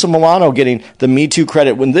Alyssa Milano getting the Me Too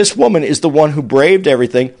credit when this woman is the one who braved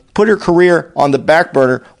everything, put her career on the back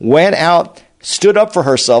burner, went out, stood up for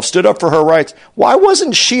herself, stood up for her rights? Why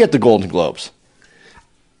wasn't she at the Golden Globes?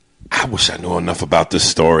 I wish I knew enough about this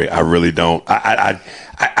story. I really don't.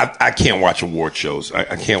 I can't watch award shows.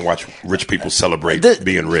 I can't watch rich people celebrate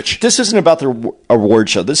being rich. This isn't about the award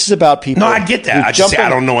show. This is about people. No, I get that. I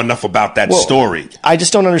don't know enough about that story. I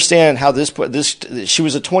just don't understand how this. She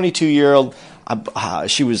was a 22-year-old.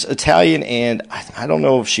 She was Italian, and I don't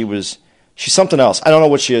know if she was She's something else. I don't know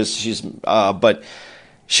what she is. But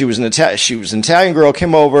she was an Italian girl,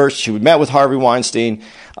 came over. She met with Harvey Weinstein.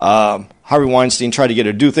 Harvey Weinstein tried to get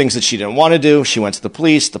her to do things that she didn't want to do. She went to the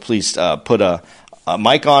police. The police put a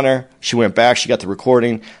mic on her. She went back. She got the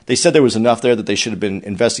recording. They said there was enough there that they should have been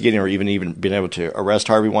investigating or even been able to arrest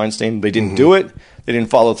Harvey Weinstein. They didn't do it. They didn't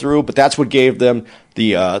follow through. But that's what gave them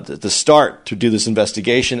the start to do this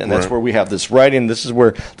investigation. And that's where we have this writing. This is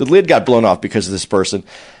where the lid got blown off because of this person.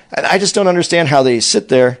 And I just don't understand how they sit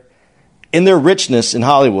there in their richness in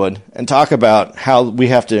Hollywood and talk about how we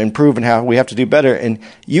have to improve and how we have to do better. And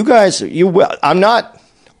you guys, I'm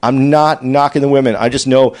not knocking the women. I just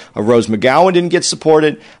know a Rose McGowan didn't get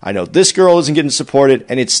supported. I know this girl isn't getting supported.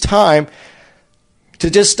 And it's time to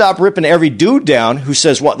just stop ripping every dude down who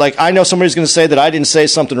says what. Like, I know somebody's going to say that I didn't say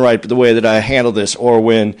something right the way that I handled this, or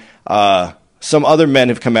when some other men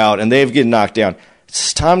have come out and they've getting knocked down.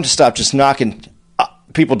 It's time to stop just knocking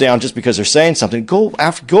people down just because they're saying something.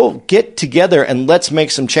 Go get together and let's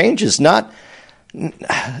make some changes.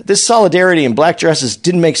 This solidarity in black dresses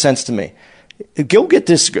didn't make sense to me. Go get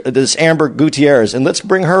this Amber Gutierrez and let's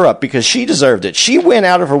bring her up because she deserved it. She went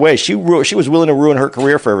out of her way. She was willing to ruin her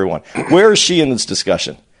career for everyone. Where is she in this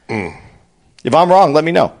discussion? If I'm wrong, let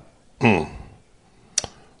me know.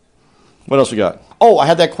 What else we got? Oh, I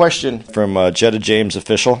had that question from Jetta James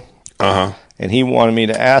Official. And he wanted me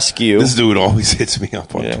to ask you. This dude always hits me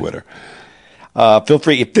up on Twitter.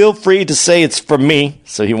 Feel free to say it's from me.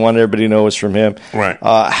 So he wanted everybody to know it's from him. Right.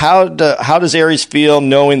 How does Aries feel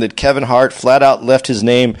knowing that Kevin Hart flat out left his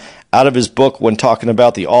name out of his book when talking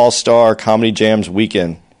about the All-Star Comedy Jams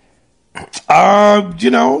weekend?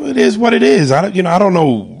 It is what it is. I don't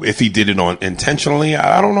know if he did it intentionally.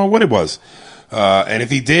 I don't know what it was. And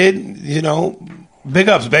if he did, big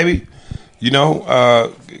ups, baby.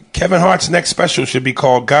 Kevin Hart's next special should be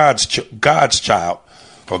called God's Child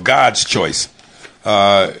or God's Choice.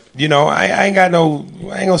 I ain't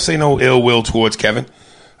gonna say no ill will towards Kevin.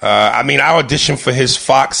 I auditioned for his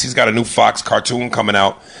Fox. He's got a new Fox cartoon coming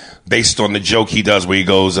out based on the joke he does where he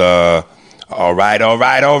goes, all right. And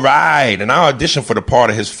I auditioned for the part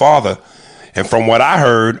of his father. And from what I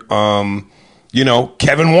heard,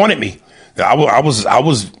 Kevin wanted me. I was,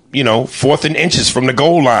 fourth in inches from the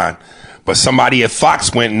goal line. But somebody at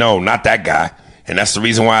Fox went, no, not that guy. And that's the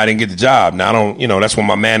reason why I didn't get the job. Now, that's what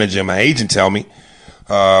my manager and my agent tell me.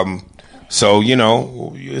 It's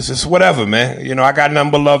just whatever, man. I got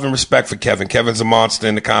nothing but love and respect for Kevin. Kevin's a monster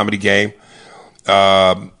in the comedy game.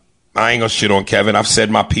 I ain't gonna shit on Kevin. I've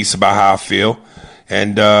said my piece about how I feel.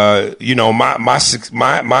 And, my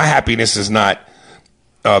happiness is not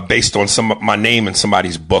based on my name in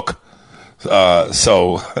somebody's book.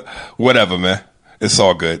 So whatever, man. It's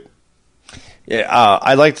all good. Yeah,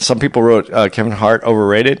 I like some people wrote Kevin Hart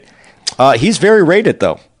overrated. He's very rated,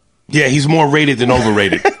 though. Yeah, he's more rated than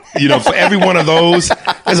overrated. For every one of those,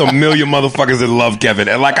 there's a million motherfuckers that love Kevin.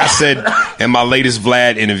 And like I said in my latest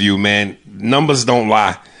Vlad interview, man, numbers don't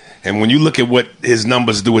lie. And when you look at what his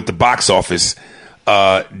numbers do at the box office,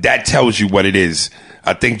 that tells you what it is.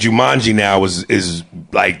 I think Jumanji now is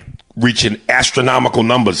like reaching astronomical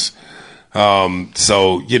numbers. Kevin's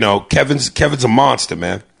a monster,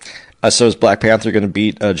 man. So is Black Panther going to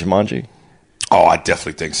beat Jumanji? Oh, I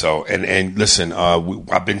definitely think so. And listen,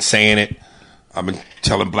 I've been saying it. I've been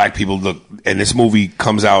telling black people, look, and this movie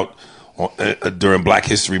comes out during Black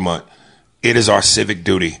History Month. It is our civic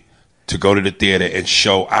duty to go to the theater and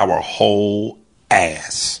show our whole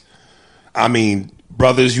ass. I mean,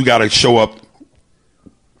 brothers, you got to show up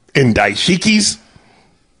in dashikis.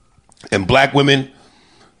 And black women,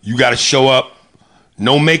 you got to show up,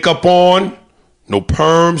 no makeup on, no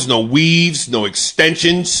perms, no weaves, no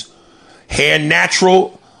extensions, hair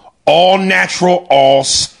natural, all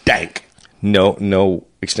stank. No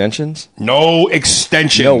extensions? No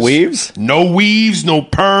extensions. No weaves? No weaves, no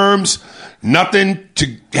perms, nothing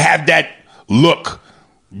to have that look.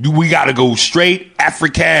 We got to go straight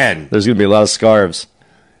African. There's going to be a lot of scarves.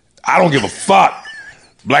 I don't give a fuck.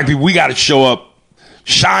 Black people, we got to show up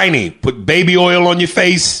shiny. Put baby oil on your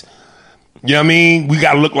face. You know what I mean? We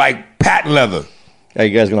got to look like patent leather. Are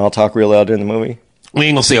you guys going to all talk real loud during the movie? We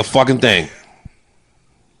ain't going to say a fucking thing.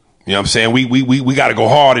 You know what I'm saying? We got to go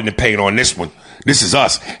hard in the paint on this one. This is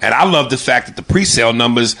us. And I love the fact that the pre-sale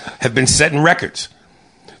numbers have been setting records.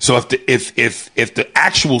 So if the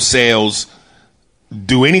actual sales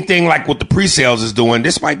do anything like what the pre-sales is doing,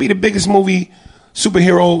 this might be the biggest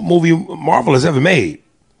superhero movie Marvel has ever made.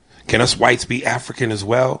 Can us whites be African as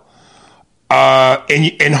well?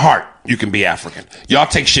 And Hart. you can be African. Y'all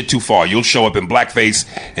take shit too far. You'll show up in blackface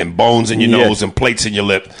and bones in your nose and plates in your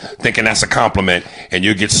lip, thinking that's a compliment, and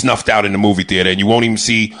you'll get snuffed out in the movie theater, and you won't even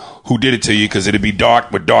see who did it to you because it'll be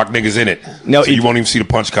dark with dark niggas in it. No, so you won't even see the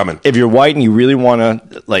punch coming. If you're white and you really want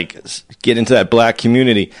to like get into that black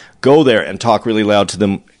community, go there and talk really loud to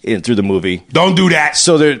them through the movie. Don't do that.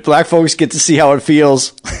 So that black folks get to see how it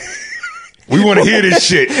feels. We want to hear this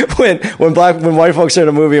shit. when white folks are in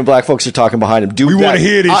a movie and black folks are talking behind them, we want to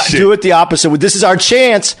hear this shit. Do it the opposite. This is our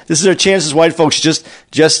chance. This is our chance as white folks just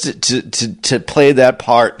to play that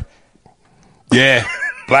part. Yeah,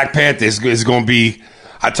 Black Panther is going to be.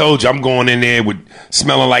 I told you, I'm going in there with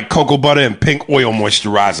smelling like cocoa butter and pink oil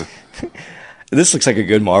moisturizer. This looks like a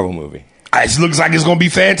good Marvel movie. It looks like it's going to be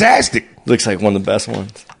fantastic. Looks like one of the best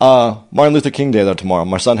ones. Martin Luther King Day though tomorrow.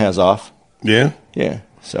 My son has off. Yeah. Yeah.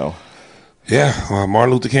 So. Yeah,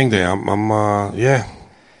 Martin Luther King Day. Yeah.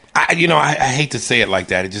 I hate to say it like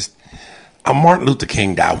that. I'm Martin Luther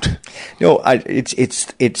King'd out. No,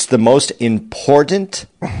 it's the most important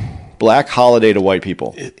black holiday to white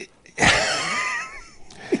people.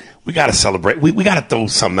 We got to celebrate. We got to throw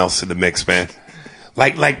something else in the mix, man.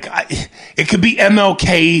 It could be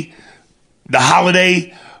MLK, the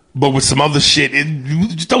holiday, but with some other shit.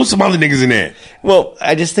 Just throw some other niggas in there. Well,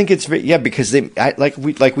 I just think it's because like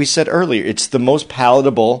we said earlier, it's the most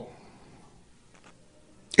palatable.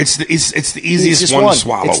 It's the easiest one to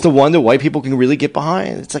swallow. It's the one that white people can really get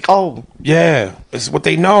behind. It's like, oh yeah, it's what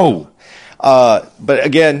they know. But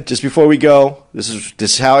again, just before we go, this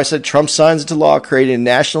is how I said Trump signs into law, creating a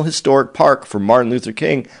national historic park for Martin Luther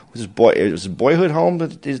King. It was a boyhood home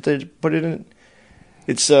that they put it in.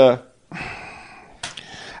 It's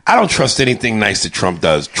I don't trust anything nice that Trump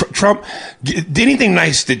does. Anything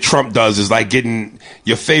nice that Trump does is like getting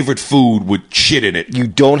your favorite food with shit in it. You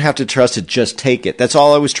don't have to trust it. Just take it. That's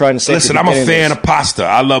all I was trying to say. Listen, I'm a fan of pasta.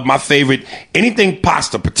 I love my favorite, anything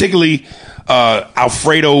pasta, particularly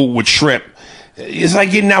Alfredo with shrimp. It's like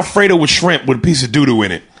getting Alfredo with shrimp with a piece of doo-doo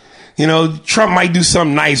in it. You know, Trump might do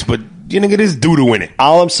something nice, but you nigga, there's doo-doo in it.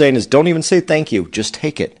 All I'm saying is don't even say thank you. Just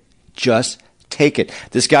take it. Just take it.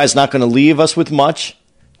 This guy's not going to leave us with much.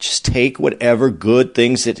 Just take whatever good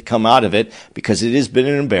things that come out of it, because it has been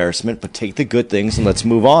an embarrassment, but take the good things and let's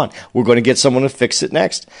move on. We're going to get someone to fix it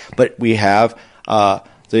next. But we have the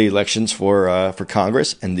elections for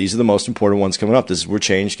Congress, and these are the most important ones coming up. This is where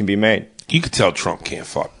change can be made. You could tell Trump can't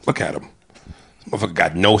fuck. Look at him. This motherfucker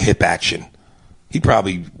got no hip action. He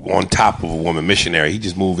probably on top of a woman missionary. He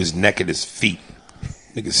just moved his neck and his feet.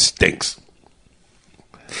 Nigga stinks.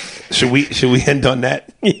 Should we end on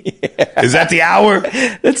that? Yeah. Is that the hour?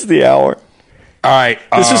 That's the hour. All right.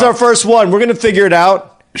 This is our first one. We're going to figure it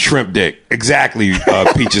out. Shrimp dick. Exactly,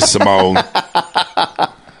 Peaches Simone.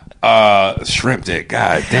 Shrimp dick.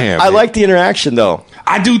 God damn. I like the interaction, though.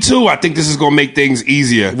 I do, too. I think this is going to make things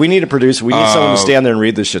easier. We need a producer. We need someone to stand there and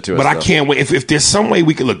read this shit to us. But I can't wait. If there's some way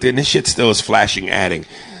we can look, then this shit still is flashing adding.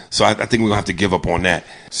 So I think we're going to have to give up on that.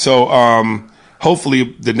 So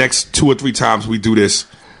hopefully the next 2 or 3 times we do this,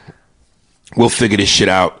 we'll figure this shit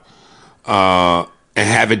out and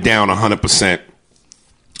have it down 100%.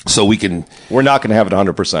 So we can. We're not going to have it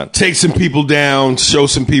 100%. Take some people down, show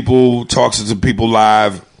some people, talk to some people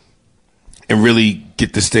live, and really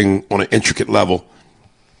get this thing on an intricate level.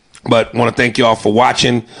 But want to thank y'all for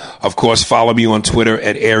watching. Of course, follow me on Twitter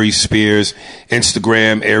at Aries Spears,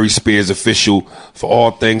 Instagram Aries Spears Official for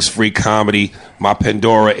all things free comedy. My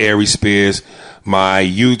Pandora Aries Spears, my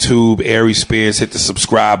YouTube Aries Spears. Hit the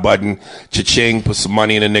subscribe button. Cha-ching, put some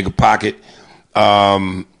money in a nigga pocket.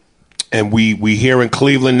 And we here in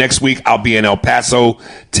Cleveland next week. I'll be in El Paso,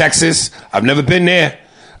 Texas. I've never been there.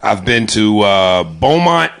 I've been to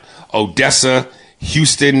Beaumont, Odessa,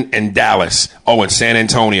 Houston, and Dallas. Oh, and San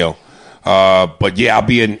Antonio. But yeah, I'll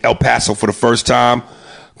be in El Paso for the first time.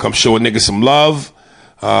 Come show a nigga some love.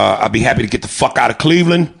 I'll be happy to get the fuck out of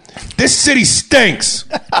Cleveland. This city stinks.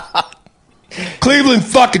 Cleveland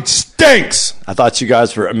fucking stinks. I thought you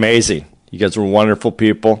guys were amazing. You guys were wonderful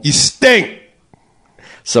people. You stink.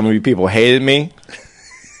 Some of you people hated me.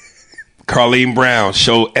 Carlene Brown,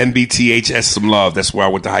 show MBTHS some love. That's where I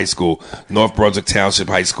went to high school. North Brunswick Township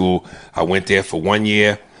High School. I went there for 1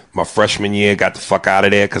 year. My freshman year, got the fuck out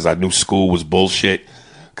of there because I knew school was bullshit.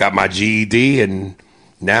 Got my GED, and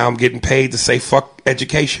now I'm getting paid to say fuck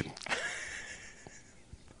education.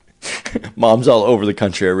 Moms all over the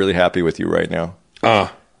country are really happy with you right now.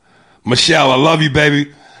 Michelle, I love you,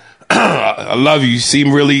 baby. I love you. You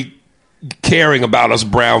seem really caring about us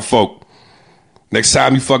brown folk. Next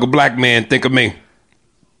time you fuck a black man, think of me.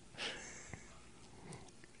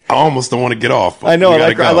 I almost don't want to get off. I know.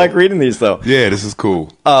 I like reading these, though. Yeah, this is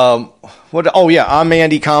cool. What? Oh, yeah, I'm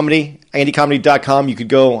Andy Comedy, andycomedy.com. You could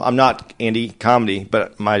go. I'm not Andy Comedy,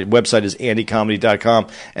 but my website is andycomedy.com,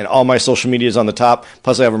 and all my social media is on the top.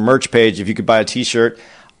 Plus, I have a merch page. If you could buy a T-shirt,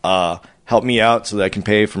 help me out so that I can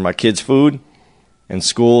pay for my kids' food and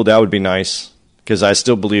school. That would be nice, because I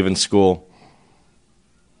still believe in school.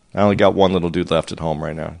 I only got one little dude left at home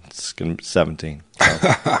right now. It's going to be 17. So.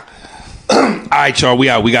 All right, y'all. We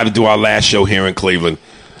out. We got to do our last show here in Cleveland.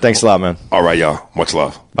 Thanks a lot, man. All right, y'all. Much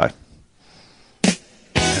love. Bye.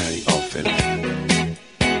 Oh, finish.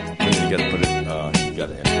 You got to put it. You got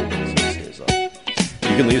to end.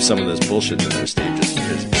 You can leave some of this bullshit in there, Steve, just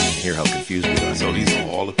because you can hear how confused we are. So these are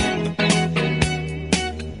all the